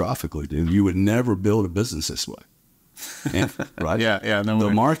 catastrophically, dude. You would never build a business this way. Right? Yeah. The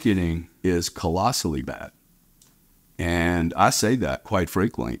marketing is colossally bad. And I say that quite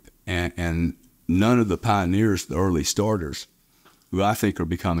frequently. And none of the pioneers, the early starters, who I think are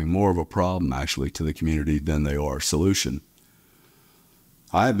becoming more of a problem, actually, to the community than they are a solution.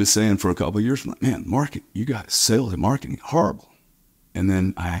 I've been saying for a couple of years, man, you guys, sales and marketing, horrible. And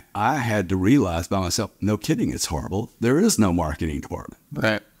then I had to realize by myself, no kidding, it's horrible. There is no marketing department.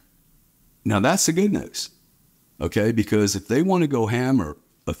 Right. Now, that's the good news, okay? Because if they want to go hammer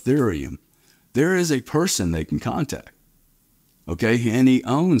Ethereum, there is a person they can contact, okay? And he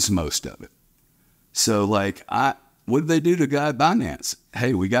owns most of it. So, like, what did they do to guy Binance?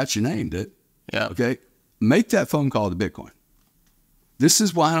 Hey, we got your name, dude. Yeah. Okay? Make that phone call to Bitcoin. This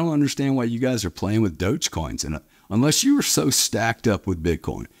is why I don't understand why you guys are playing with Dogecoins. And unless you were so stacked up with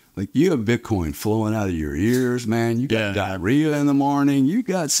Bitcoin, like you have Bitcoin flowing out of your ears, man. You got diarrhea in the morning. You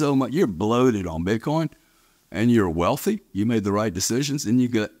got so much. You're bloated on Bitcoin, and you're wealthy. You made the right decisions, and you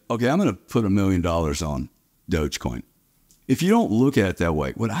got, okay, I'm going to put $1 million on Dogecoin. If you don't look at it that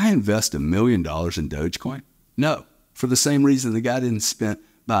way, would I invest $1 million in Dogecoin? No, for the same reason the guy didn't spend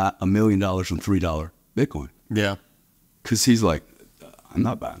buy $1 million on $3 Bitcoin. Yeah, because he's like, I'm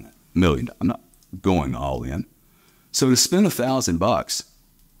not buying that $1 million. I'm not going all in. So to spend $1,000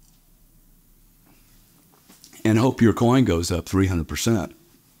 and hope your coin goes up 300%,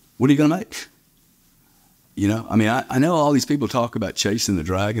 what are you going to make? You know, I mean, I know all these people talk about chasing the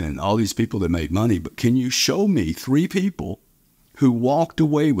dragon and all these people that made money, but can you show me 3 people who walked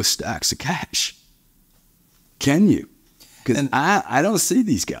away with stacks of cash? Can you? Because I don't see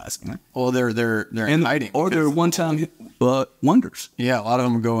these guys. Right? Well, they're in hiding, or they're one-time wonders. Yeah, a lot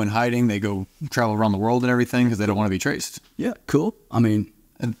of them go in hiding. They go travel around the world and everything because they don't want to be traced. Yeah, cool. I mean,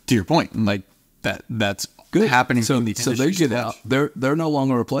 and to your point, like that's good happening. So they get out. They're no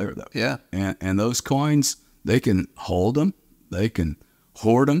longer a player though. Yeah, and those coins, they can hold them. They can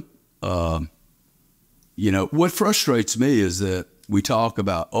hoard them. You know, what frustrates me is that we talk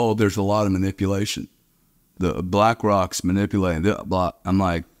about, there's a lot of manipulation. The BlackRock's manipulating the block. I'm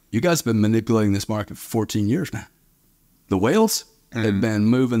like, you guys have been manipulating this market for 14 years now. The whales have been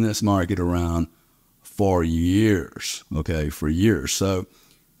moving this market around for years, okay, for years. So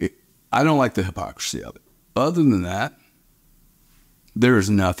I don't like the hypocrisy of it. Other than that, there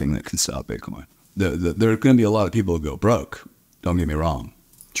is nothing that can stop Bitcoin. There are going to be a lot of people who go broke. Don't get me wrong.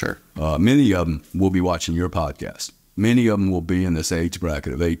 Sure. Many of them will be watching your podcast. Many of them will be in this age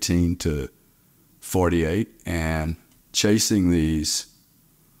bracket of 18 to 48 and chasing these.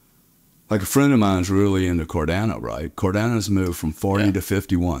 Like a friend of mine is really into Cardone, right? Cardone's moved from 40 to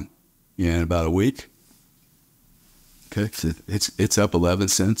 51 in about a week. Okay, it's up 11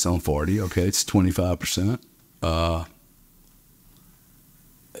 cents on 40. Okay, it's 25%.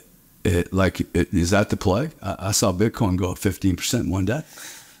 Is that the play? I saw Bitcoin go up 15% one day.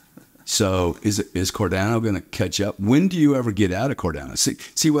 So is Cardone going to catch up? When do you ever get out of Cardone?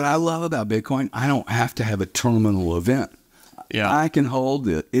 See what I love about Bitcoin? I don't have to have a terminal event. Yeah, I can hold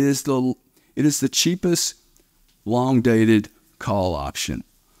it. It is the cheapest long-dated call option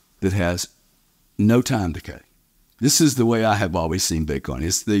that has no time decay. This is the way I have always seen Bitcoin.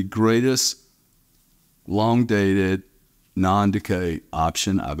 It's the greatest long-dated, non-decay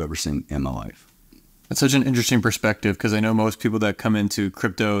option I've ever seen in my life. That's such an interesting perspective because I know most people that come into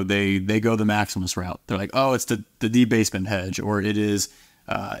crypto, they go the maximalist route. They're like, oh, it's the debasement hedge, or it is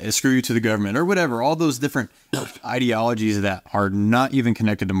screw you to the government, or whatever. All those different ideologies that are not even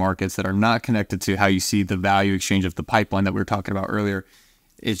connected to markets, that are not connected to how you see the value exchange of the pipeline that we were talking about earlier.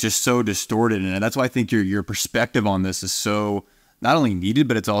 It's just so distorted, and that's why I think your perspective on this is so not only needed,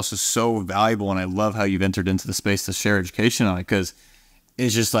 but it's also so valuable. And I love how you've entered into the space to share education on it, because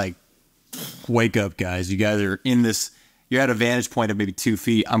it's just like, wake up, guys. You guys are in this, you're at a vantage point of maybe 2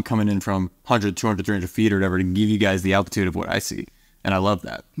 feet. I'm coming in from 100, 200, 300 feet or whatever to give you guys the altitude of what I see. And I love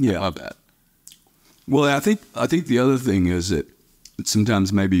that. Yeah. I love that. Well, I think the other thing is that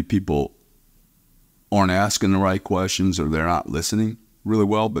sometimes maybe people aren't asking the right questions, or they're not listening really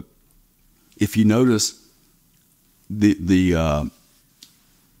well. But if you notice the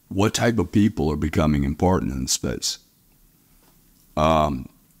what type of people are becoming important in the space,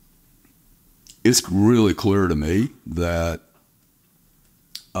 it's really clear to me that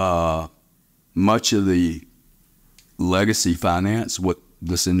much of the legacy finance, what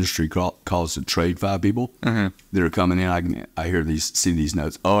this industry calls the trade fi people, that are coming in, I see these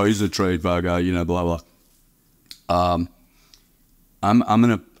notes. Oh, he's a trade fi guy, you know, blah blah.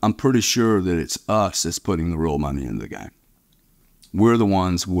 I'm pretty sure that it's us that's putting the real money into the game. We're the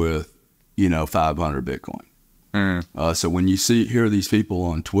ones with, 500 Bitcoin. So when you hear these people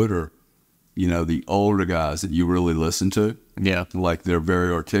on Twitter, the older guys that you really listen to, like they're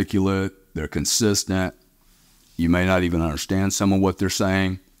very articulate, they're consistent. You may not even understand some of what they're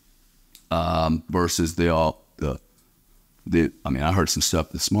saying, versus I heard some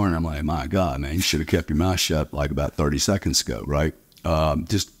stuff this morning. I'm like, my God, man, you should have kept your mouth shut like about 30 seconds ago, right?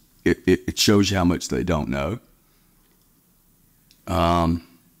 It shows you how much they don't know. I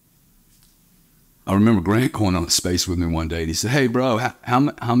remember Grant going on the space with me one day, and he said, hey, bro,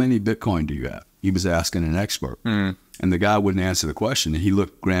 how many Bitcoin do you have? He was asking an expert. And the guy wouldn't answer the question.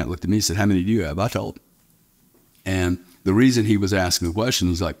 And Grant looked at me and said, how many do you have? I told him. And the reason he was asking the question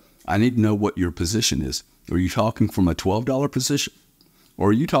was like, I need to know what your position is. Are you talking from a $12 position? Or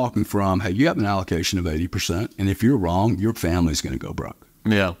are you talking from, hey, you have an allocation of 80%, and if you're wrong, your family's going to go broke.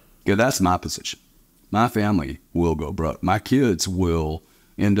 Yeah, that's my position. My family will go broke. My kids will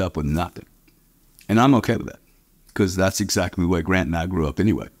end up with nothing. And I'm okay with that, because that's exactly the way Grant and I grew up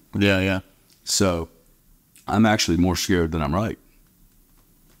anyway. Yeah. So I'm actually more scared than I'm right.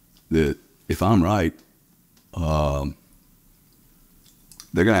 That if I'm right, they're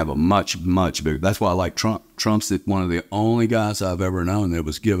going to have a much, much bigger. That's why I like Trump. Trump's one of the only guys I've ever known that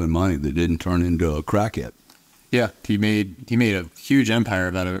was given money that didn't turn into a crackhead. Yeah, he made a huge empire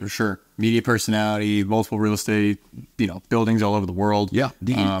out of it, for sure. Media personality, multiple real estate, buildings all over the world. Yeah,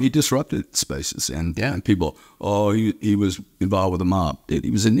 he disrupted spaces, and people. Oh, he was involved with the mob.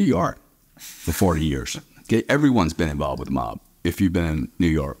 He was in New York for 40 years. Okay, everyone's been involved with the mob if you've been in New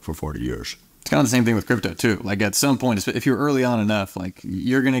York for 40 years. It's kind of the same thing with crypto too. Like at some point, if you're early on enough, like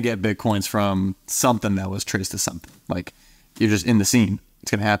you're gonna get Bitcoins from something that was traced to something. Like you're just in the scene.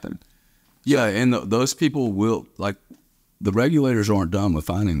 It's gonna happen. Yeah, and those people will, like, the regulators aren't done with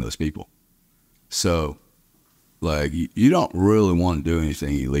finding those people. So, like, you don't really want to do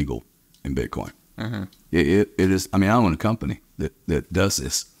anything illegal in Bitcoin. It is. I mean, I own a company that does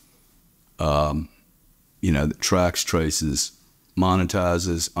this. That tracks, traces,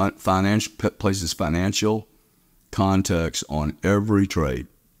 monetizes, places financial context on every trade.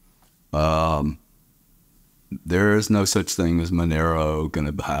 There is no such thing as Monero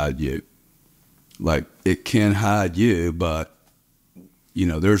going to hide you. Like, it can hide you, but,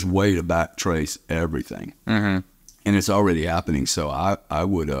 there's a way to backtrace everything. And it's already happening. So I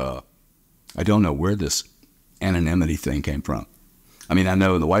would, I don't know where this anonymity thing came from. I mean, I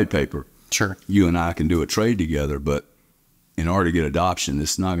know in the white paper, sure, you and I can do a trade together, but in order to get adoption,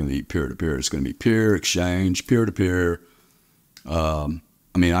 it's not going to be peer-to-peer. It's going to be peer exchange, peer-to-peer. I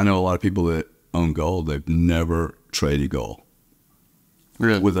mean, I know a lot of people that own gold. They've never traded gold.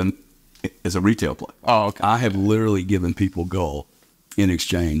 Really? As a retail play. Oh, okay. I have literally given people gold in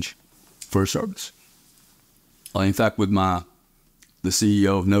exchange for a service. In fact, with the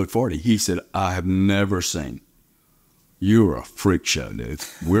CEO of Note 40, he said, I have never seen, you're a freak show, dude.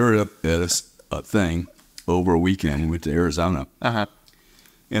 We're at a thing over a weekend. We went to Arizona.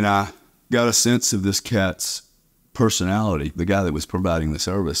 And I got a sense of this cat's personality. The guy that was providing the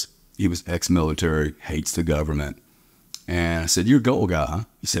service, he was ex-military, hates the government. And I said, you're a gold guy, huh?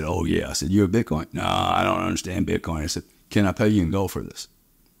 He said, oh, yeah. I said, you're a Bitcoin? No, I don't understand Bitcoin. I said, can I pay you in gold for this?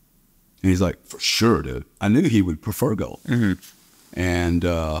 And he's like, for sure, dude. I knew he would prefer gold. And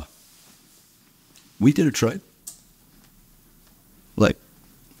we did a trade. Like,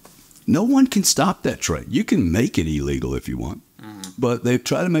 no one can stop that trade. You can make it illegal if you want. But they've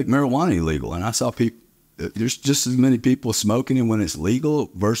tried to make marijuana illegal. And I saw people, there's just as many people smoking it when it's legal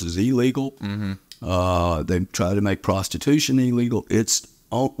versus illegal. They try to make prostitution illegal. What's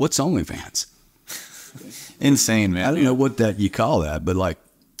OnlyFans? Insane, man. I don't know what you call that, but like,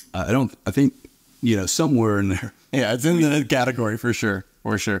 I think, somewhere in there, Yeah, it's in the category for sure.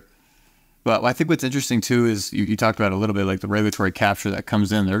 For sure. But I think what's interesting too is you talked about a little bit like the regulatory capture that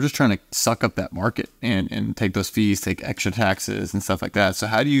comes in. They're just trying to suck up that market and take those fees, take extra taxes and stuff like that. So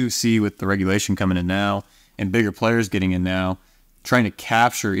how do you see with the regulation coming in now and bigger players getting in now, trying to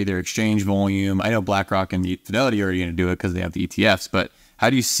capture either exchange volume? I know BlackRock and Fidelity are already going to do it because they have the ETFs, but how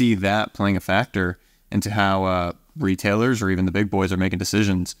do you see that playing a factor into how retailers or even the big boys are making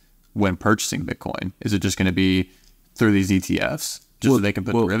decisions when purchasing Bitcoin? Is it just going to be through these ETFs? Just so they can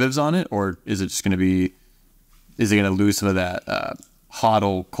put derivatives on it, or is it just going to be? Is it going to lose some of that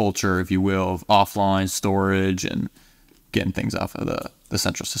HODL culture, if you will, of offline storage and getting things off of the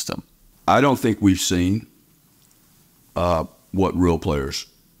central system? I don't think we've seen what real players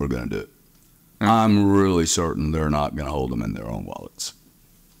are going to do. I'm really certain they're not going to hold them in their own wallets.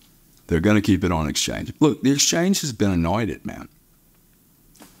 They're going to keep it on exchange. Look, the exchange has been anointed, man.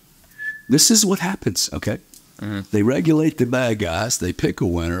 This is what happens, okay? They regulate the bad guys, they pick a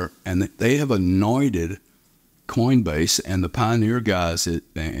winner, and they have anointed Coinbase, and the pioneer guys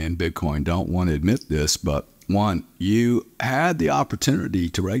in Bitcoin don't want to admit this, but one, you had the opportunity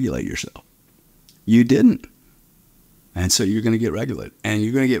to regulate yourself. You didn't. And so you're going to get regulated. And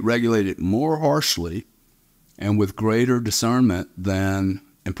you're going to get regulated more harshly and with greater discernment than,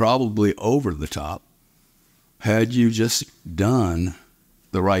 and probably over the top, had you just done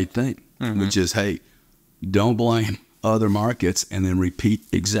the right thing, which is, hey, don't blame other markets and then repeat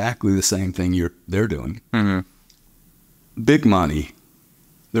exactly the same thing they're doing. Big money.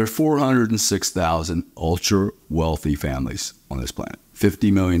 There are 406,000 ultra wealthy families on this planet.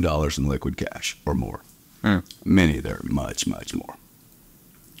 $50 million in liquid cash or more. Many there, much, much more.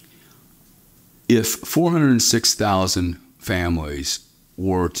 If 406,000 families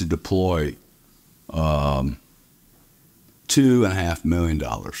were to deploy $2.5 million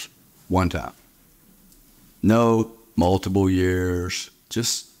one time, no multiple years,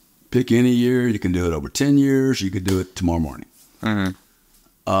 just pick any year. You can do it over 10 years. You could do it tomorrow morning.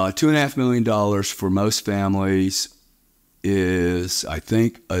 $2.5 million for most families is, I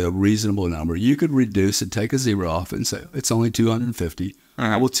think, a reasonable number. You could reduce it, take a zero off and say it's only 250.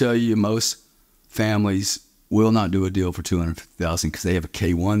 I will tell you, most families will not do a deal for 250,000 because they have a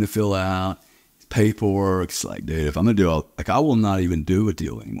K1 to fill out, paperwork. It's like, dude, if I'm gonna do I will not even do a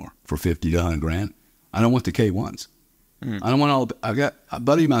deal anymore for 50 to 100 grand. I don't want the K1s. I don't want I got a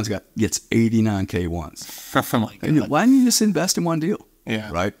buddy of mine's gets 89 K1s. Oh my God. Why don't you just invest in one deal?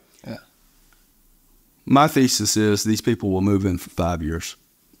 Yeah. Right. Yeah. My thesis is these people will move in for 5 years.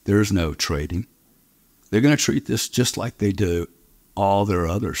 There's no trading. They're going to treat this just like they do all their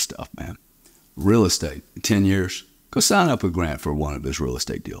other stuff, man. Real estate, 10 years. Go sign up a grant for one of his real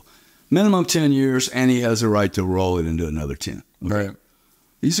estate deal. Minimum 10 years, and he has a right to roll it into another 10. Okay? Right.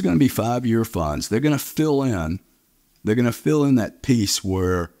 These are going to be 5-year funds. They're going to fill in. They're going to fill in that piece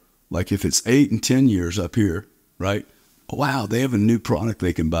where, like, if it's 8 and 10 years up here, right? Wow, they have a new product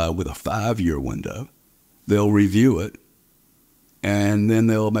they can buy with a 5-year window. They'll review it, and then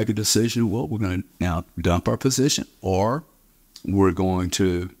they'll make a decision. Well, we're going to now dump our position, or we're going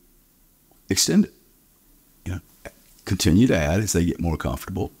to extend it. You know, continue to add as they get more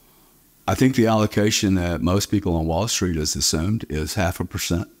comfortable. I think the allocation that most people on Wall Street has assumed is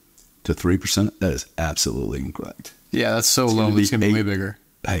 0.5% to 3%. That is absolutely incorrect. Yeah, that's so low. It's going to be way bigger.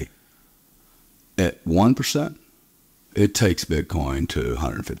 Hey, at 1%, it takes Bitcoin to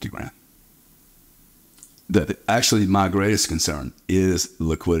 150 grand. Actually, my greatest concern is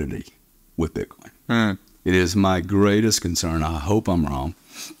liquidity with Bitcoin. It is my greatest concern. I hope I'm wrong,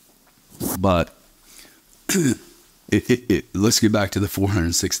 but let's get back to the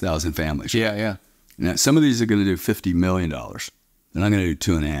 406,000 families. Yeah. Now, some of these are going to do $50 million. They're not going to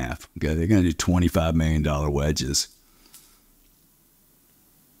do 2.5. Okay, they're going to do $25 million wedges.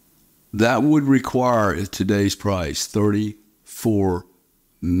 That would require, at today's price, 34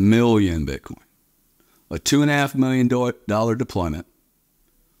 million Bitcoin. A $2.5 million deployment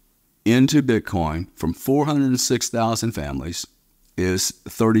into Bitcoin from 406,000 families is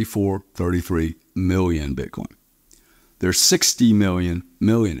 33 million Bitcoin. There's 60 million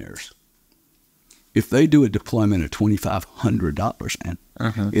millionaires. If they do a deployment of $2,500, man,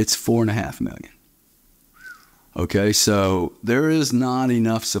 it's 4.5 million. Okay, so there is not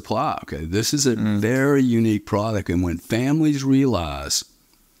enough supply. Okay, this is a very unique product, and when families realize,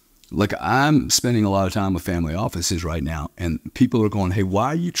 like, I'm spending a lot of time with family offices right now, and people are going, "Hey,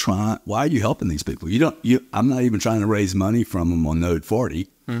 why are you helping these people? I'm not even trying to raise money from them on Node 40."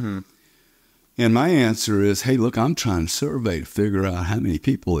 And my answer is, hey, look, I'm trying to survey to figure out how many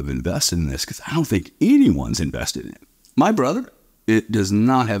people have invested in this, because I don't think anyone's invested in it. My brother, it does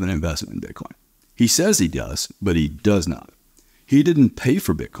not have an investment in Bitcoin. He says he does, but he does not. He didn't pay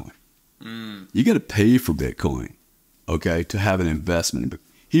for Bitcoin. You got to pay for Bitcoin, okay, to have an investment in Bitcoin.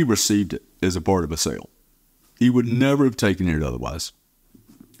 He received it as a part of a sale. He would never have taken it otherwise.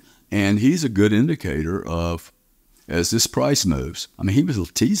 And he's a good indicator of, as this price moves, I mean, he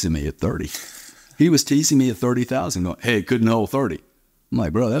was teasing me at 30. He was teasing me at 30,000 going, hey, it couldn't hold 30. I'm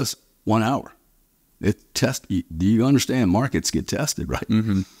like, bro, that was 1 hour. Do you understand markets get tested, right?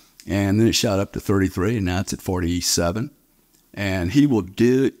 And then it shot up to 33, and now it's at 47. And he will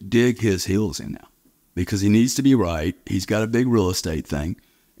dig his heels in now because he needs to be right. He's got a big real estate thing,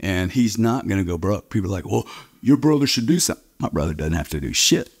 and he's not going to go broke. People are like, well, your brother should do something. My brother doesn't have to do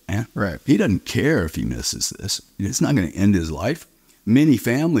shit, man. Right. He He doesn't care if he misses this. It's not going to end his life. Many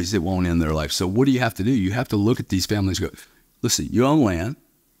families, it won't end their life. So what do you have to do? You have to look at these families and go, listen, you own land,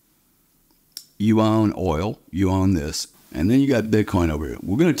 you own oil, you own this, and then you got Bitcoin over here.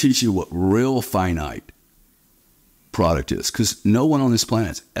 We're going to teach you what real finite product is, because no one on this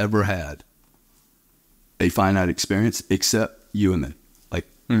planet's ever had a finite experience except you and me.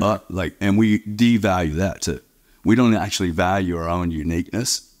 And we devalue that too. We don't actually value our own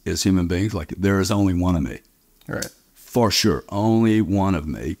uniqueness as human beings. Like, there is only one of me. Right. For sure, only one of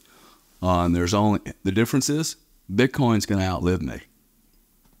me. And the difference is Bitcoin's going to outlive me.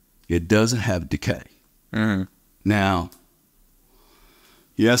 It doesn't have decay. Now,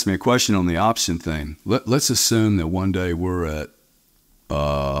 you asked me a question on the option thing. Let's assume that one day we're at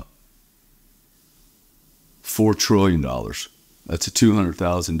 $4 trillion. That's a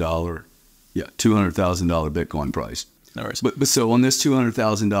 $200,000 Bitcoin price. No worries. But so on this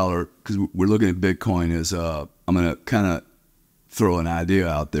 $200,000, because we're looking at Bitcoin as I'm going to kind of throw an idea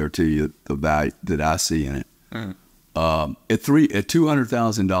out there to you, the value that I see in it. At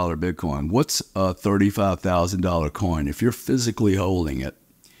 $200,000 Bitcoin, what's a $35,000 coin? If you're physically holding it,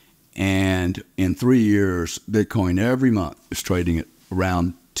 and in 3 years, Bitcoin every month is trading at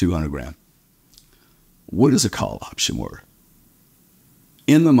around 200 grand. What is a call option worth?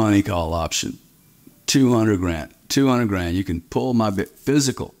 In the money call option, 200 grand. 200 grand, you can pull my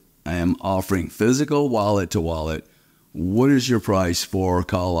physical. I am offering physical wallet to wallet. What is your price for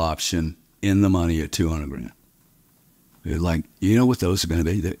call option in the money at 200 grand? You're like, you know what those are going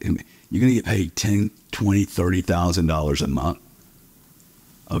to be? You're going to get paid $10,000, $20,000, $30,000 a month.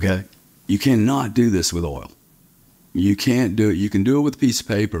 Okay? You cannot do this with oil. You can't do it. You can do it with a piece of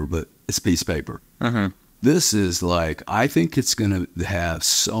paper, but it's a piece of paper. This is like, I think it's going to have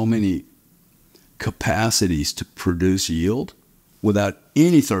so many capacities to produce yield without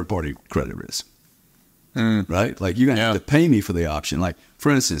any third-party credit risk. Right? Like, you're going to have to pay me for the option. Like,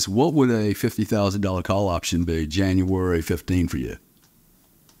 for instance, what would a $50,000 call option be January 15 for you?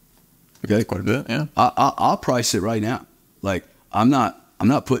 Okay? Quite a bit, yeah. I'll price it right now. Like, I'm not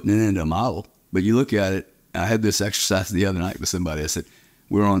putting it into a model, but you look at it. I had this exercise the other night with somebody. I said,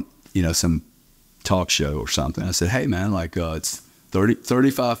 we're on, some talk show or something. I said, hey man, like, it's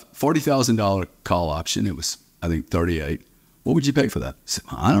 $40,000 call option. It was, I think, 38. What would you pay for that? I said,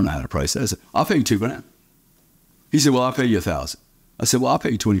 I don't know how to price that. I said, I'll pay you $2 grand. He said, well, I'll pay you $1,000. I said, well, I'll pay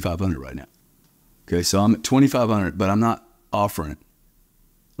you $2,500 right now. Okay, so I'm at $2,500, but I'm not offering it.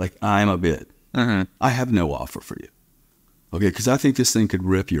 Like, I'm a bid. I have no offer for you. Okay, because I think this thing could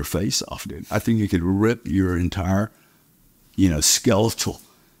rip your face off, dude. I think it could rip your entire, skeletal.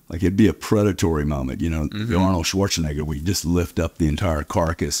 Like, it'd be a predatory moment, the Arnold Schwarzenegger, we just lift up the entire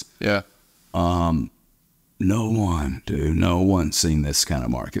carcass. Yeah. No one's seen this kind of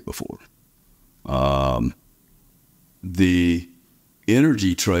market before. The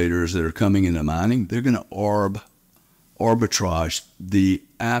energy traders that are coming into mining, they're going to arbitrage the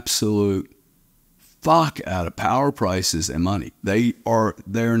absolute fuck out of power prices and money. They're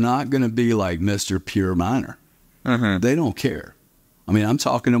not going to be like Mr. Pure Miner. They don't care. I mean, I'm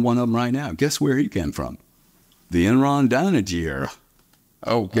talking to one of them right now. Guess where he came from? The Enron Dynegy era.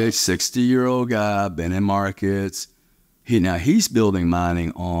 Okay, 60-year-old guy, been in markets. He's building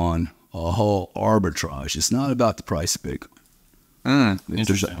mining on a whole arbitrage. It's not about the price of Bitcoin.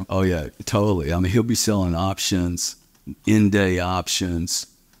 Interesting. Oh yeah, totally. I mean, he'll be selling options, in-day options.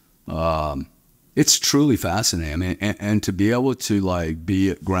 It's truly fascinating. I mean, and to be able to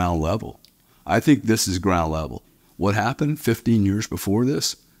be at ground level, I think this is ground level. What happened 15 years before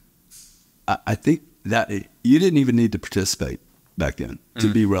this? I think that you didn't even need to participate back then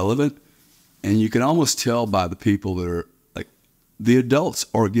to be relevant, and you can almost tell by the people that are the adults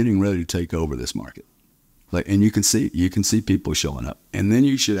are getting ready to take over this market. And you can see people showing up, and then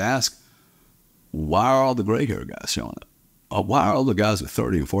you should ask, why are all the gray hair guys showing up? Why are all the guys with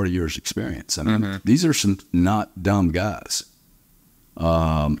 30 and 40 years experience? I mean, these are some not dumb guys.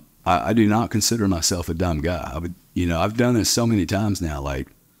 I do not consider myself a dumb guy. I've done this so many times now. Like,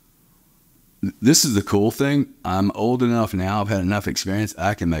 this is the cool thing. I'm old enough now. I've had enough experience.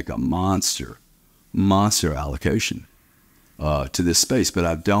 I can make a monster allocation to this space, but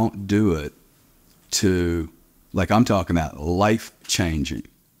I don't do it to, like, I'm talking about life changing,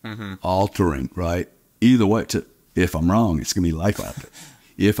 altering, right? Either way, if I'm wrong, it's going to be life altering.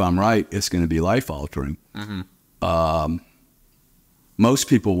 If I'm right, it's going to be life altering. Most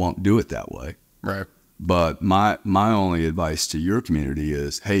people won't do it that way. Right. But my only advice to your community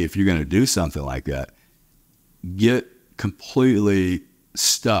is, hey, if you're going to do something like that, get completely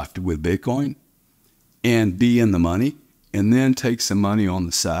stuffed with Bitcoin and be in the money, and then take some money on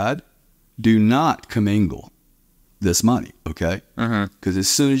the side. Do not commingle this money, okay? Because as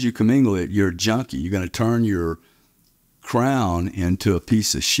soon as you commingle it, you're a junkie. You're going to turn your crown into a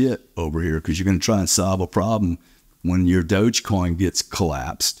piece of shit over here, because you're going to try and solve a problem when your Dogecoin gets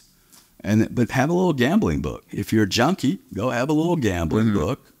collapsed. But have a little gambling book. If you're a junkie, go have a little gambling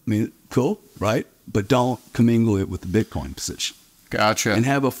book. I mean, cool, right? But don't commingle it with the Bitcoin position. Gotcha. And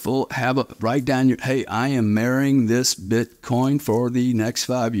write down hey, I am marrying this Bitcoin for the next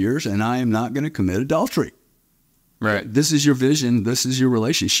 5 years, and I am not going to commit adultery. Right. This is your vision. This is your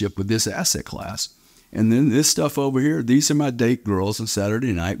relationship with this asset class. And then this stuff over here, these are my date girls on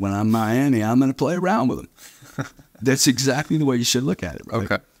Saturday night. When I'm in Miami, I'm going to play around with them. That's exactly the way you should look at it, right?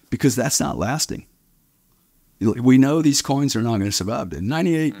 Okay. Because that's not lasting. We know these coins are not going to survive.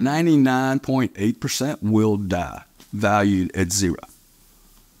 99.8% will die, valued at zero.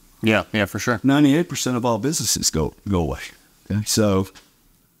 Yeah, for sure. 98% of all businesses go away. Okay, so,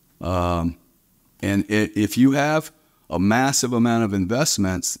 if you have a massive amount of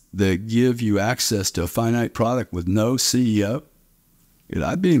investments that give you access to a finite product with no CEO,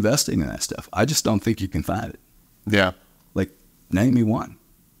 I'd be investing in that stuff. I just don't think you can find it. Yeah. Like, name me one.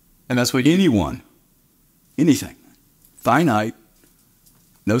 And that's what anything. Finite,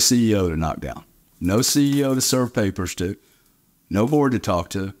 no CEO to knock down, no CEO to serve papers to, no board to talk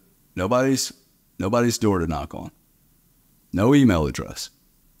to, nobody's door to knock on, no email address,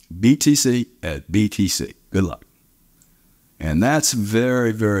 BTC at BTC. Good luck. And that's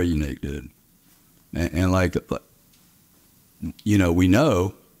very, very unique, dude. And like, we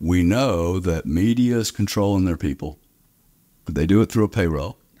know that media is controlling their people, but they do it through a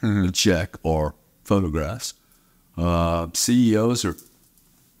payroll. A check or photographs. CEOs of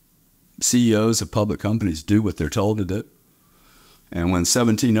public companies do what they're told to do. And when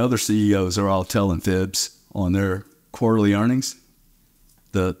 17 other CEOs are all telling fibs on their quarterly earnings,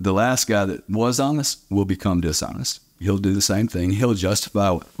 the last guy that was honest will become dishonest. He'll do the same thing. He'll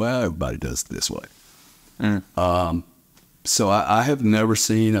justify, everybody does it this way. So I have never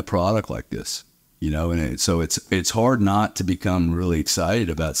seen a product like this. So it's hard not to become really excited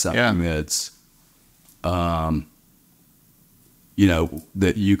about something that's, that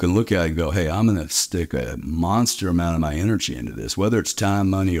you can look at and go, hey, I'm going to stick a monster amount of my energy into this, whether it's time,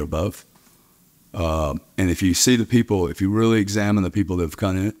 money, or both. And if you see if you really examine the people that have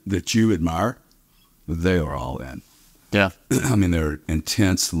come in that you admire, they are all in. Yeah. I mean, they're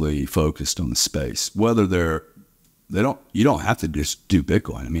intensely focused on the space. Whether you don't have to just do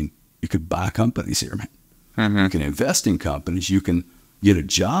Bitcoin. I mean, you could buy companies here, man. You can invest in companies. You can get a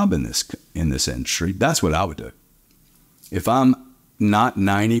job in this industry. That's what I would do. If I'm not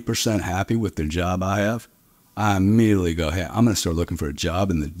 90% happy with the job I have, I immediately go, hey, I'm going to start looking for a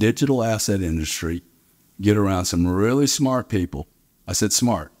job in the digital asset industry, get around some really smart people. I said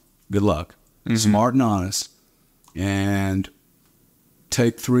smart. Good luck. Smart and honest. And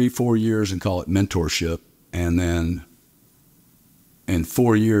take 3-4 years and call it mentorship. And then in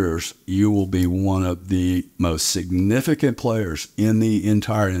 4 years, you will be one of the most significant players in the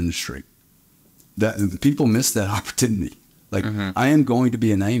entire industry. That people miss that opportunity. Like, I am going to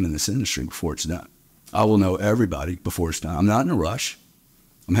be a name in this industry before it's done. I will know everybody before it's done. I'm not in a rush.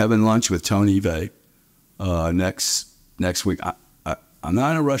 I'm having lunch with Tony Vay next week. I'm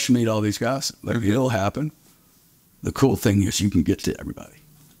not in a rush to meet all these guys. Like, it'll happen. The cool thing is you can get to everybody.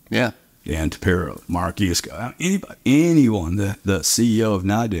 Yeah. Dan Tapiro, Mark Isko, anyone, the CEO of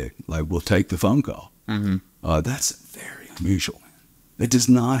NIDIG, will take the phone call. That's very unusual, man. It does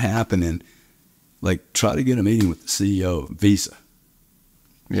not happen in, try to get a meeting with the CEO of Visa.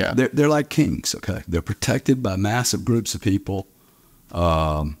 Yeah. They're like kings, okay? They're protected by massive groups of people.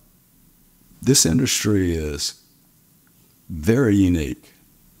 This industry is very unique.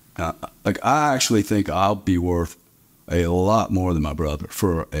 I actually think I'll be worth a lot more than my brother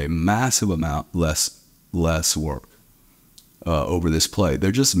for a massive amount less work over this play.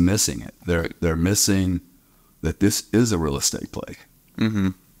 They're just missing it. They're missing that this is a real estate play.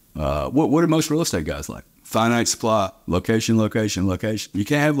 What are most real estate guys like? Finite supply, location, location, location. You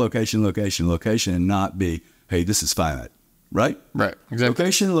can't have location, location, location and not be, hey, this is finite, right? Right, exactly.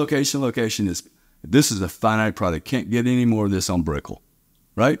 Location, location, location is, this is a finite product. Can't get any more of this on Brickell,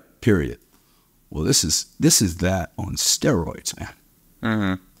 right? Period. Well, this is that on steroids, man.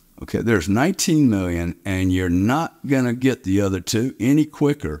 Mm-hmm. Okay, there's 19 million, and you're not going to get the other two any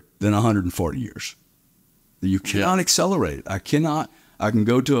quicker than 140 years. You cannot accelerate it. I can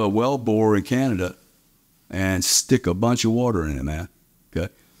go to a well bore in Canada and stick a bunch of water in it, man.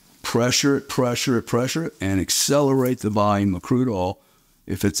 Okay, pressure it, and accelerate the volume of crude oil.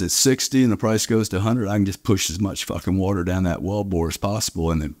 If it's at 60 and the price goes to 100, I can just push as much fucking water down that well bore as possible,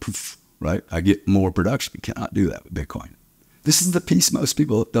 and then poof, right, I get more production. You cannot do that with Bitcoin. This is the piece most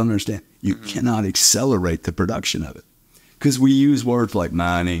people don't understand. You cannot accelerate the production of it because we use words like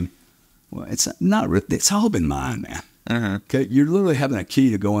mining. Well, it's not. It's all been mined, man. Okay, you're literally having a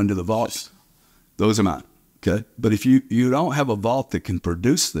key to go into the vaults. Those are mine. Okay, but if you don't have a vault that can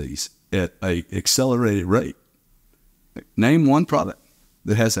produce these at a accelerated rate, name one product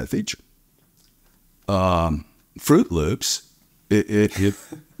that has that feature. Fruit Loops.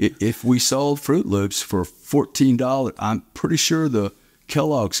 If we sold Fruit Loops for $14, I'm pretty sure the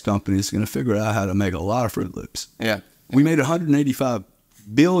Kellogg's company is going to figure out how to make a lot of Fruit Loops. Yeah. We made 185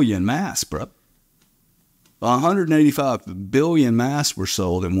 billion masks, bro. 185 billion masks were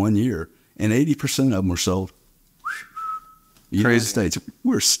sold in 1 year, and 80% of them were sold. United States,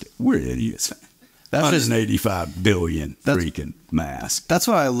 we're idiots, man. That's 185 billion freaking masks. That's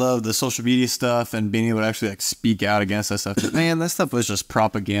why I love the social media stuff and being able to actually like speak out against that stuff. Man, that stuff was just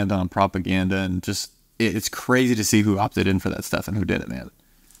propaganda on propaganda, and just it's crazy to see who opted in for that stuff and who didn't, man.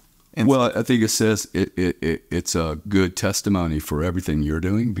 And well, I think it says it's a good testimony for everything you're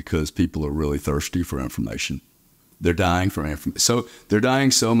doing because people are really thirsty for information. They're dying for information. So they're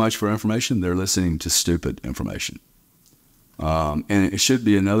dying so much for information, they're listening to stupid information. And it should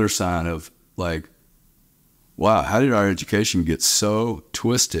be another sign of like, wow, how did our education get so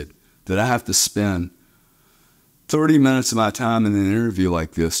twisted that I have to spend 30 minutes of my time in an interview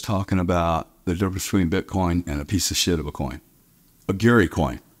like this talking about the difference between Bitcoin and a piece of shit of a coin, a Gary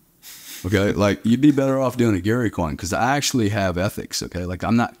coin? Okay, like you'd be better off doing a Gary coin because I actually have ethics. Okay, like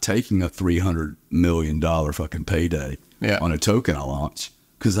I'm not taking a $300 million fucking payday on a token I launch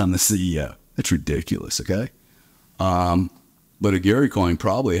because I'm the CEO. That's ridiculous. Okay, but a Gary coin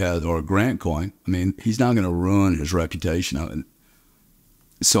probably has, or a Grant coin. I mean, he's not going to ruin his reputation.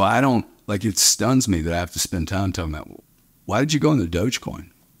 So I don't like. It stuns me that I have to spend time talking about why did you go into Dogecoin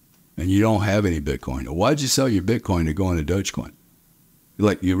and you don't have any Bitcoin, or why did you sell your Bitcoin to go into Dogecoin?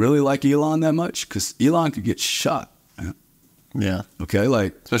 Like, you really like Elon that much? Because Elon could get shot. Man. Yeah. Okay,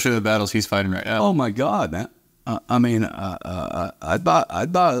 like especially the battles he's fighting right now. Oh my God, man! I mean, I'd buy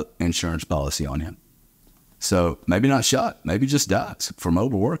an insurance policy on him. So maybe not shot, maybe just dies from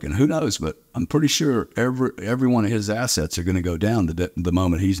overworking. Who knows? But I'm pretty sure every one of his assets are going to go down the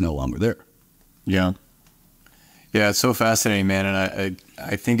moment he's no longer there. Yeah. Yeah, it's so fascinating, man, and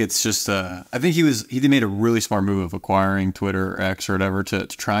I think it's just I think he made a really smart move of acquiring Twitter or X or whatever to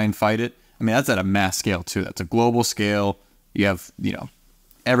try and fight it. I mean, that's at a mass scale too. That's a global scale. You have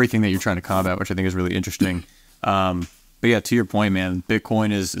everything that you're trying to combat, which I think is really interesting. But yeah, to your point, man,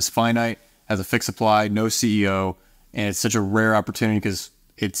 Bitcoin is finite, has a fixed supply, no CEO, and it's such a rare opportunity because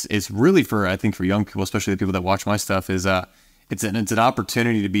it's really for young people, especially the people that watch my stuff, is it's an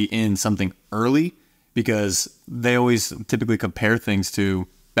opportunity to be in something early. Because they always typically compare things to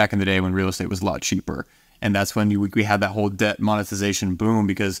back in the day when real estate was a lot cheaper. And that's when we had that whole debt monetization boom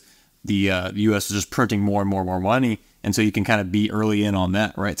because the U.S. was just printing more and more and more money. And so you can kind of be early in on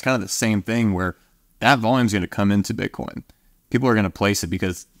that, right? It's kind of the same thing where that volume is going to come into Bitcoin. People are going to place it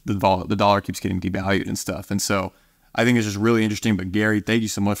because the dollar keeps getting devalued and stuff. And so I think it's just really interesting. But Gary, thank you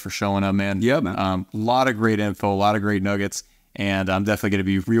so much for showing up, man. Yeah, man. A lot of great info, a lot of great nuggets. And I'm definitely going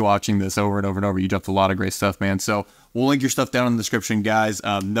to be rewatching this over and over and over. You dropped a lot of great stuff, man. So we'll link your stuff down in the description, guys.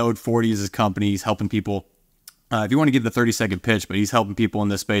 Node 40 is his company. He's helping people. If you want to give the 30-second pitch, but he's helping people in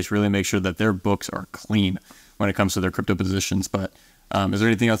this space really make sure that their books are clean when it comes to their crypto positions. But is there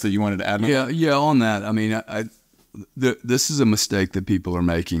anything else that you wanted to add? Yeah. On that, I mean, this is a mistake that people are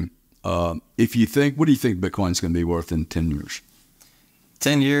making. If you think, what do you think Bitcoin's going to be worth in 10 years?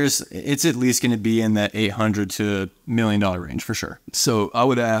 10 years, it's at least going to be in that $800 to $1 million range for sure. So I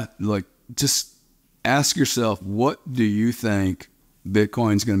would just ask yourself, what do you think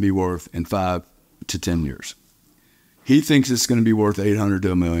Bitcoin's going to be worth in 5 to 10 years? He thinks it's going to be worth 800 to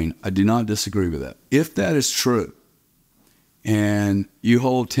 $1 million. I do not disagree with that. If that is true, and you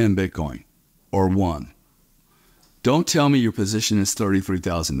hold 10 Bitcoin or one, Don't tell me your position is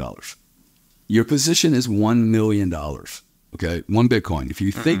 $33,000. Your position is $1 million, okay? One Bitcoin, if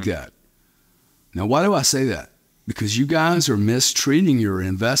you think that. Now, why do I say that? Because you guys are mistreating your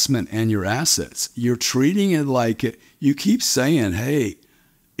investment and your assets. You're treating it like you keep saying, hey,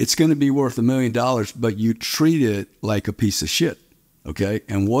 it's going to be worth $1 million, but you treat it like a piece of shit, okay?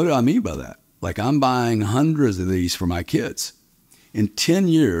 And what do I mean by that? Like, I'm buying hundreds of these for my kids. In 10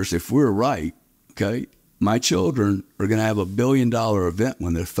 years, if we're right, okay, my children are going to have $1 billion event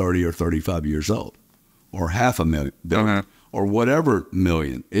when they're 30 or 35 years old, or $500,000,000, or whatever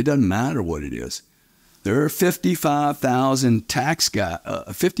million. It doesn't matter what it is. There are 55,000 tax guy,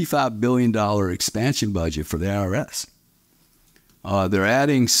 $55 billion expansion budget for the IRS. They're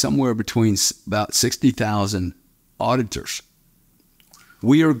adding somewhere between about 60,000 auditors.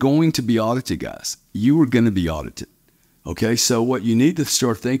 We are going to be audited, guys. You are going to be audited. Okay, so what you need to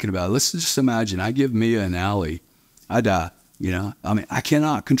start thinking about, let's just imagine I give Mia and Allie, I die, you know. I mean, I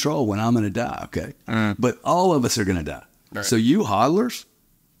cannot control when I'm going to die, okay? But all of us are going to die. Right. So you hodlers,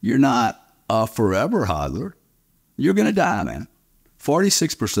 you're not a forever hodler. You're going to die, man.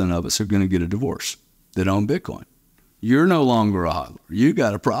 46% of us are going to get a divorce that own Bitcoin. You're no longer a hodler. You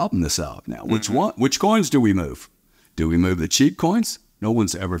got a problem to solve now. Which coins do we move? Do we move the cheap coins? No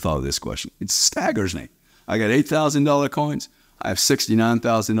one's ever thought of this question. It staggers me. I got $8,000 coins. I have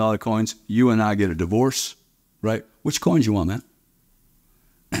 $69,000 coins. You and I get a divorce, right? Which coins you want, man?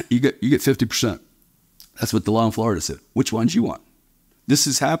 You get 50%. That's what the law in Florida said. Which ones you want? This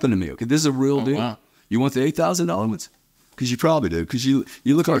has happened to me. Okay, this is a real deal. Wow. You want the $8,000 ones? Because you probably do. Because you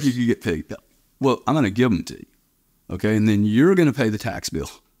look like you could get paid. Well, I'm going to give them to you. Okay, and then you're going to pay the tax bill.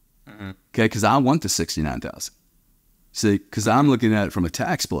 Okay, because I want the $69,000. See, because I'm looking at it from a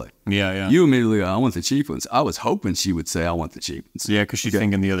tax play. Yeah. You immediately go, I want the cheap ones. I was hoping she would say, I want the cheap ones. Yeah, because she's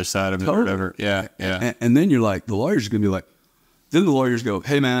thinking the other side of it or whatever. Yeah. And then you're like, the lawyer's going to be like, then the lawyers go,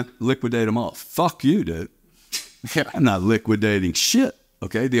 hey, man, liquidate them all. Fuck you, dude. I'm not liquidating shit.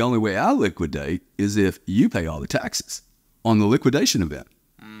 Okay, the only way I liquidate is if you pay all the taxes on the liquidation event.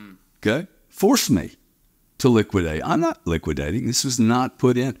 Okay, force me to liquidate. I'm not liquidating. This was not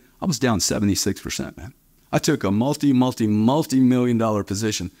put in. I was down 76%, man. I took a multi-million-dollar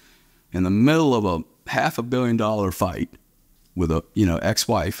position in the middle of a $500 million fight with a,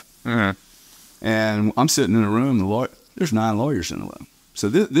 ex-wife. And I'm sitting in a room, there's 9 lawyers in the room. So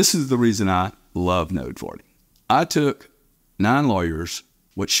this is the reason I love Node 40. I took 9 lawyers,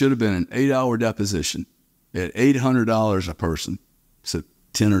 what should have been an 8-hour deposition at $800 a person, so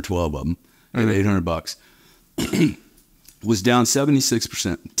 10 or 12 of them at $800, was down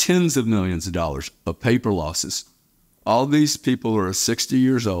 76%, tens of millions of dollars of paper losses. All these people are 60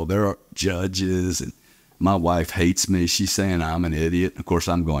 years old. They're judges, and my wife hates me. She's saying I'm an idiot. Of course,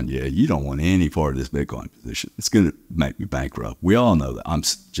 I'm going, yeah, you don't want any part of this Bitcoin position. It's going to make me bankrupt. We all know that. I'm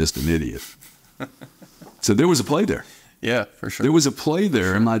just an idiot. So there was a play there. Yeah, for sure. There was a play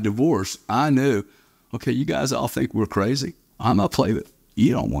there in my divorce. I knew, okay, you guys all think we're crazy. I'm going to play that.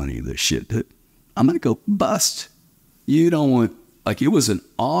 You don't want any of this shit, dude. I'm going to go bust. You don't want, like, it was an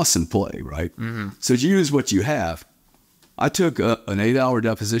awesome play, right? So use what you have. I took an 8-hour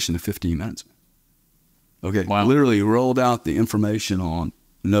deposition in 15 minutes. Okay, wow. Literally rolled out the information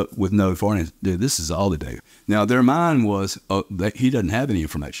with Node 40. Dude, this is all the data. Now, their mind was, he doesn't have any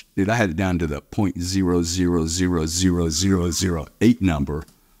information. Dude, I had it down to the 0.0000008 number.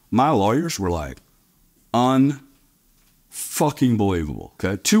 My lawyers were like, unfucking believable.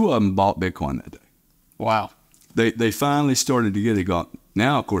 Okay, 2 of them bought Bitcoin that day. Wow. They finally started to get it going.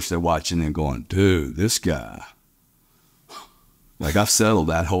 Now, of course, they're watching and going, dude, this guy. Like, I've settled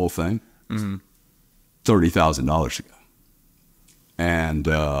that whole thing $30,000 ago. And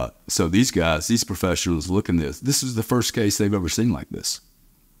so these guys, these professionals looking at this. This is the first case they've ever seen like this.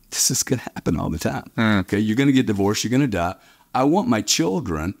 This is going to happen all the time. Okay, you're going to get divorced. You're going to die. I want my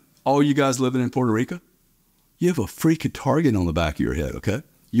children, all you guys living in Puerto Rico, you have a freaking target on the back of your head, okay?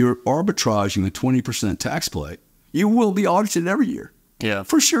 You're arbitraging a 20% tax play. You will be audited every year. Yeah.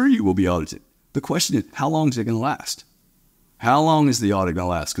 For sure you will be audited. The question is, how long is it going to last? How long is the audit going to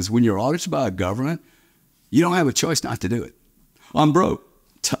last? Because when you're audited by a government, you don't have a choice not to do it. I'm broke.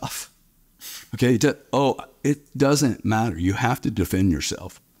 Tough. Okay? It doesn't matter. You have to defend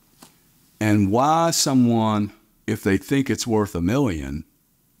yourself. And why someone, if they think it's worth $1 million,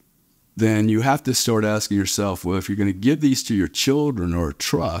 then you have to start asking yourself, well, if you're going to give these to your children or a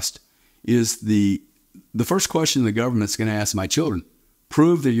trust, is the first question the government's going to ask my children,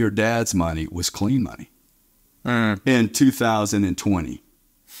 prove that your dad's money was clean money in 2020.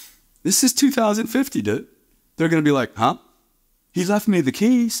 This is 2050, dude. They're going to be like, huh? He left me the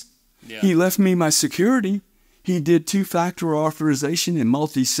keys. Yeah. He left me my security. He did two-factor authorization and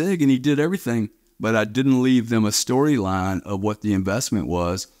multi-sig, and he did everything. But I didn't leave them a storyline of what the investment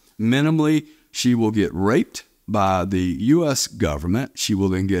was. Minimally, she will get raped by the U.S. government. She will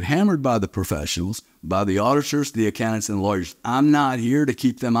then get hammered by the professionals, by the auditors, the accountants, and lawyers. I'm not here to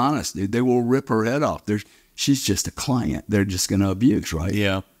keep them honest. They will rip her head off. She's just a client. They're just going to abuse, right?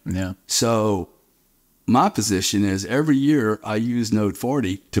 Yeah, yeah. So my position is every year I use Node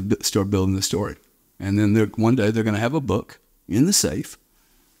 40 to start building the story. And then one day they're going to have a book in the safe.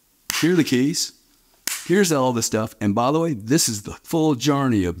 Here are the keys. Here's all the stuff. And by the way, this is the full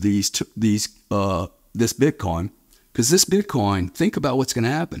journey of this Bitcoin. Because this Bitcoin, think about what's going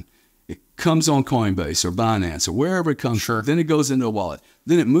to happen. It comes on Coinbase or Binance or wherever it comes. Sure. Then it goes into a wallet.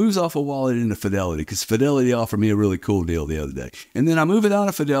 Then it moves off a wallet into Fidelity, because Fidelity offered me a really cool deal the other day. And then I move it out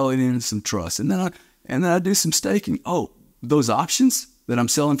of Fidelity into some trust. And then I do some staking. Oh, those options that I'm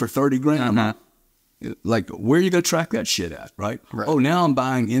selling for 30 grand. Uh-huh. Like, where are you going to track that shit at, right? Oh, now I'm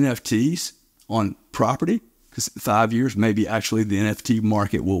buying NFTs on property, because 5 years, maybe actually the NFT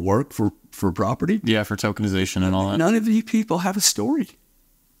market will work for property. Yeah, for tokenization and all that. None of you people have a story.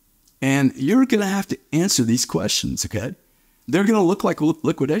 And you're going to have to answer these questions, okay? They're going to look like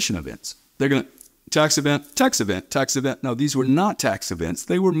liquidation events. They're going to, tax event, tax event, tax event. No, these were not tax events.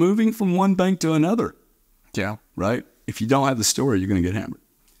 They were moving from one bank to another. Yeah. Right? If you don't have the story, you're going to get hammered.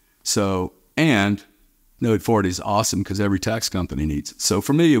 So, and Node 40 is awesome because every tax company needs it. So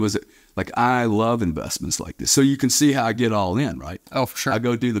for me, it was like, I love investments like this. So you can see how I get all in, right? Oh, for sure. I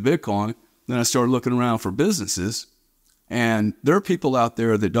go do the Bitcoin, then I start looking around for businesses, and there are people out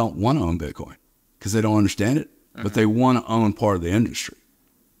there that don't want to own Bitcoin because they don't understand it, but they want to own part of the industry.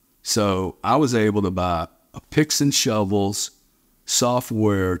 So I was able to buy a picks and shovels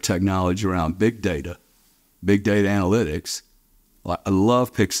software technology around big data analytics. I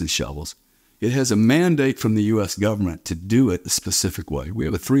love picks and shovels. It has a mandate from the U.S. government to do it a specific way. We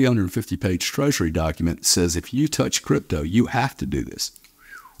have a 350-page treasury document that says if you touch crypto, you have to do this.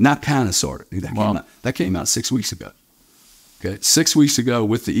 Not kind of, sort of. That came out 6 weeks ago. Okay, 6 weeks ago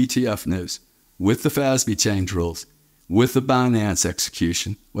with the ETF news, with the FASB change rules, with the Binance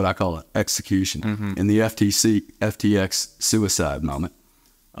execution, what I call an execution, and the FTX suicide moment.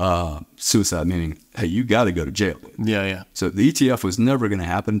 Suicide meaning, hey, you got to go to jail. Yeah, yeah. So the ETF was never going to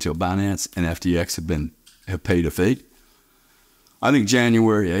happen until Binance and FTX have paid a fee. I think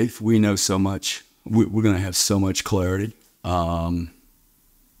January 8th, we know so much. We're going to have so much clarity. And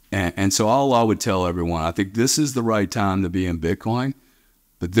so all I would tell everyone, I think this is the right time to be in Bitcoin,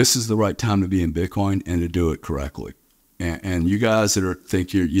 but this is the right time to be in Bitcoin and to do it correctly. And you guys that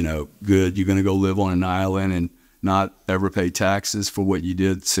think you're, good, you're going to go live on an island and not ever pay taxes for what you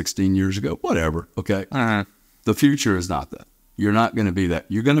did 16 years ago, whatever, okay? The future is not that. You're not going to be that.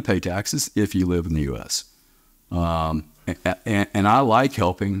 You're going to pay taxes if you live in the U.S. And I like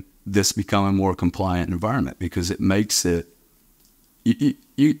helping this become a more compliant environment because it makes it,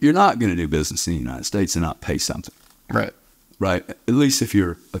 you're not going to do business in the United States and not pay something. Right. Right. At least if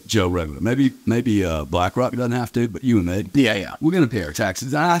you're a Joe regular. Maybe BlackRock doesn't have to, but you and me. Yeah. We're going to pay our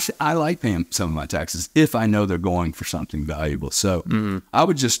taxes. I like paying some of my taxes if I know they're going for something valuable. So I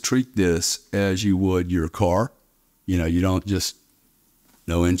would just treat this as you would your car. You don't just,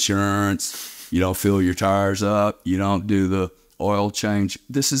 no insurance. You don't fill your tires up. You don't do the oil change.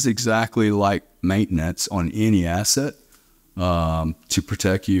 This is exactly like maintenance on any asset to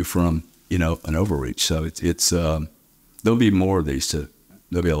protect you from, an overreach. So it's there'll be more of these too.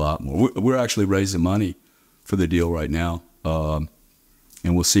 There'll be a lot more. We're actually raising money for the deal right now, and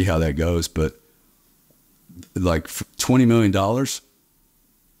we'll see how that goes. But like for $20 million,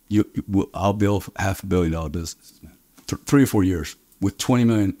 I'll build $500 million business, man. 3 or 4 years with $20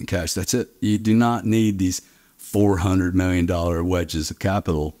 million in cash. That's it. You do not need these $400 million wedges of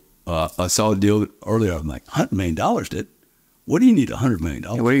capital. I saw a deal earlier. I'm like, $100 million, dude. What do you need $100 million?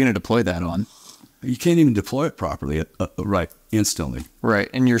 What are you going to deploy that on? You can't even deploy it properly, instantly. Right,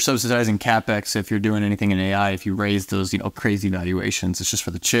 and you're subsidizing CapEx if you're doing anything in AI. If you raise those, crazy valuations, it's just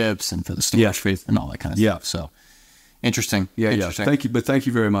for the chips and for the storage space and all that kind of stuff. So, interesting. Yeah. Thank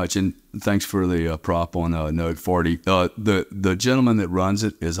you very much, and thanks for the prop on Node 40. The gentleman that runs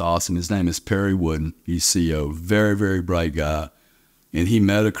it is awesome. His name is Perry Wooden. He's CEO, very, very bright guy, and he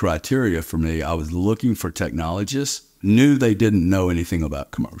met a criteria for me. I was looking for technologists, knew they didn't know anything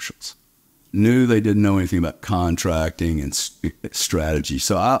about commercials. Knew they didn't know anything about contracting and strategy.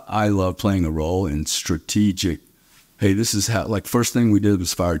 So I love playing a role in strategic. Hey, this is how, first thing we did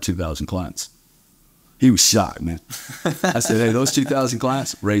was fire 2,000 clients. He was shocked, man. I said, hey, those 2,000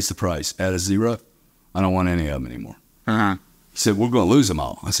 clients, raise the price. Add a zero. I don't want any of them anymore. He said, we're going to lose them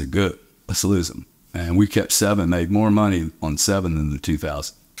all. I said, good. Let's lose them. And we kept 7, made more money on 7 than the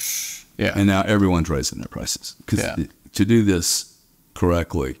 2,000. Yeah. And now everyone's raising their prices. Because to do this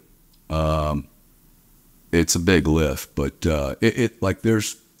correctly, it's a big lift, but like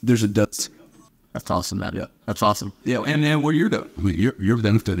there's a depth. That's awesome, man. Yeah, that's awesome. Yeah, and what you're doing, I mean, you're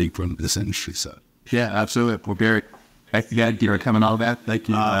benefiting from this industry, so. Yeah, absolutely. Well, Gary, thank you guys for coming on that. Thank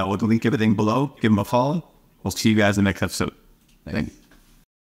you. We'll link everything below. Give them a follow. We'll see you guys in the next episode. Thank you.